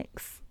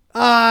 Alex.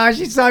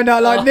 She signed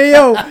out like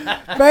Neil.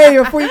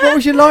 Babe, what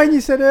was your line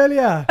you said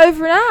earlier?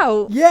 Over and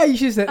out. Yeah, you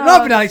should have said,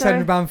 I've been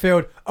Alexandra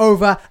Banfield.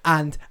 Over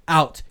and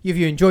out. Have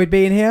you enjoyed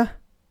being here?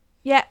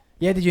 Yeah.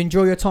 Yeah, did you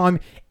enjoy your time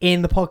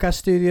in the podcast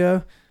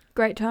studio?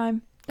 Great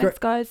time. Thanks,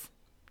 guys.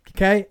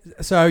 Okay,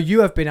 so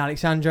you have been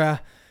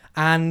Alexandra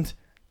and...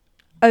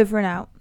 Over and out.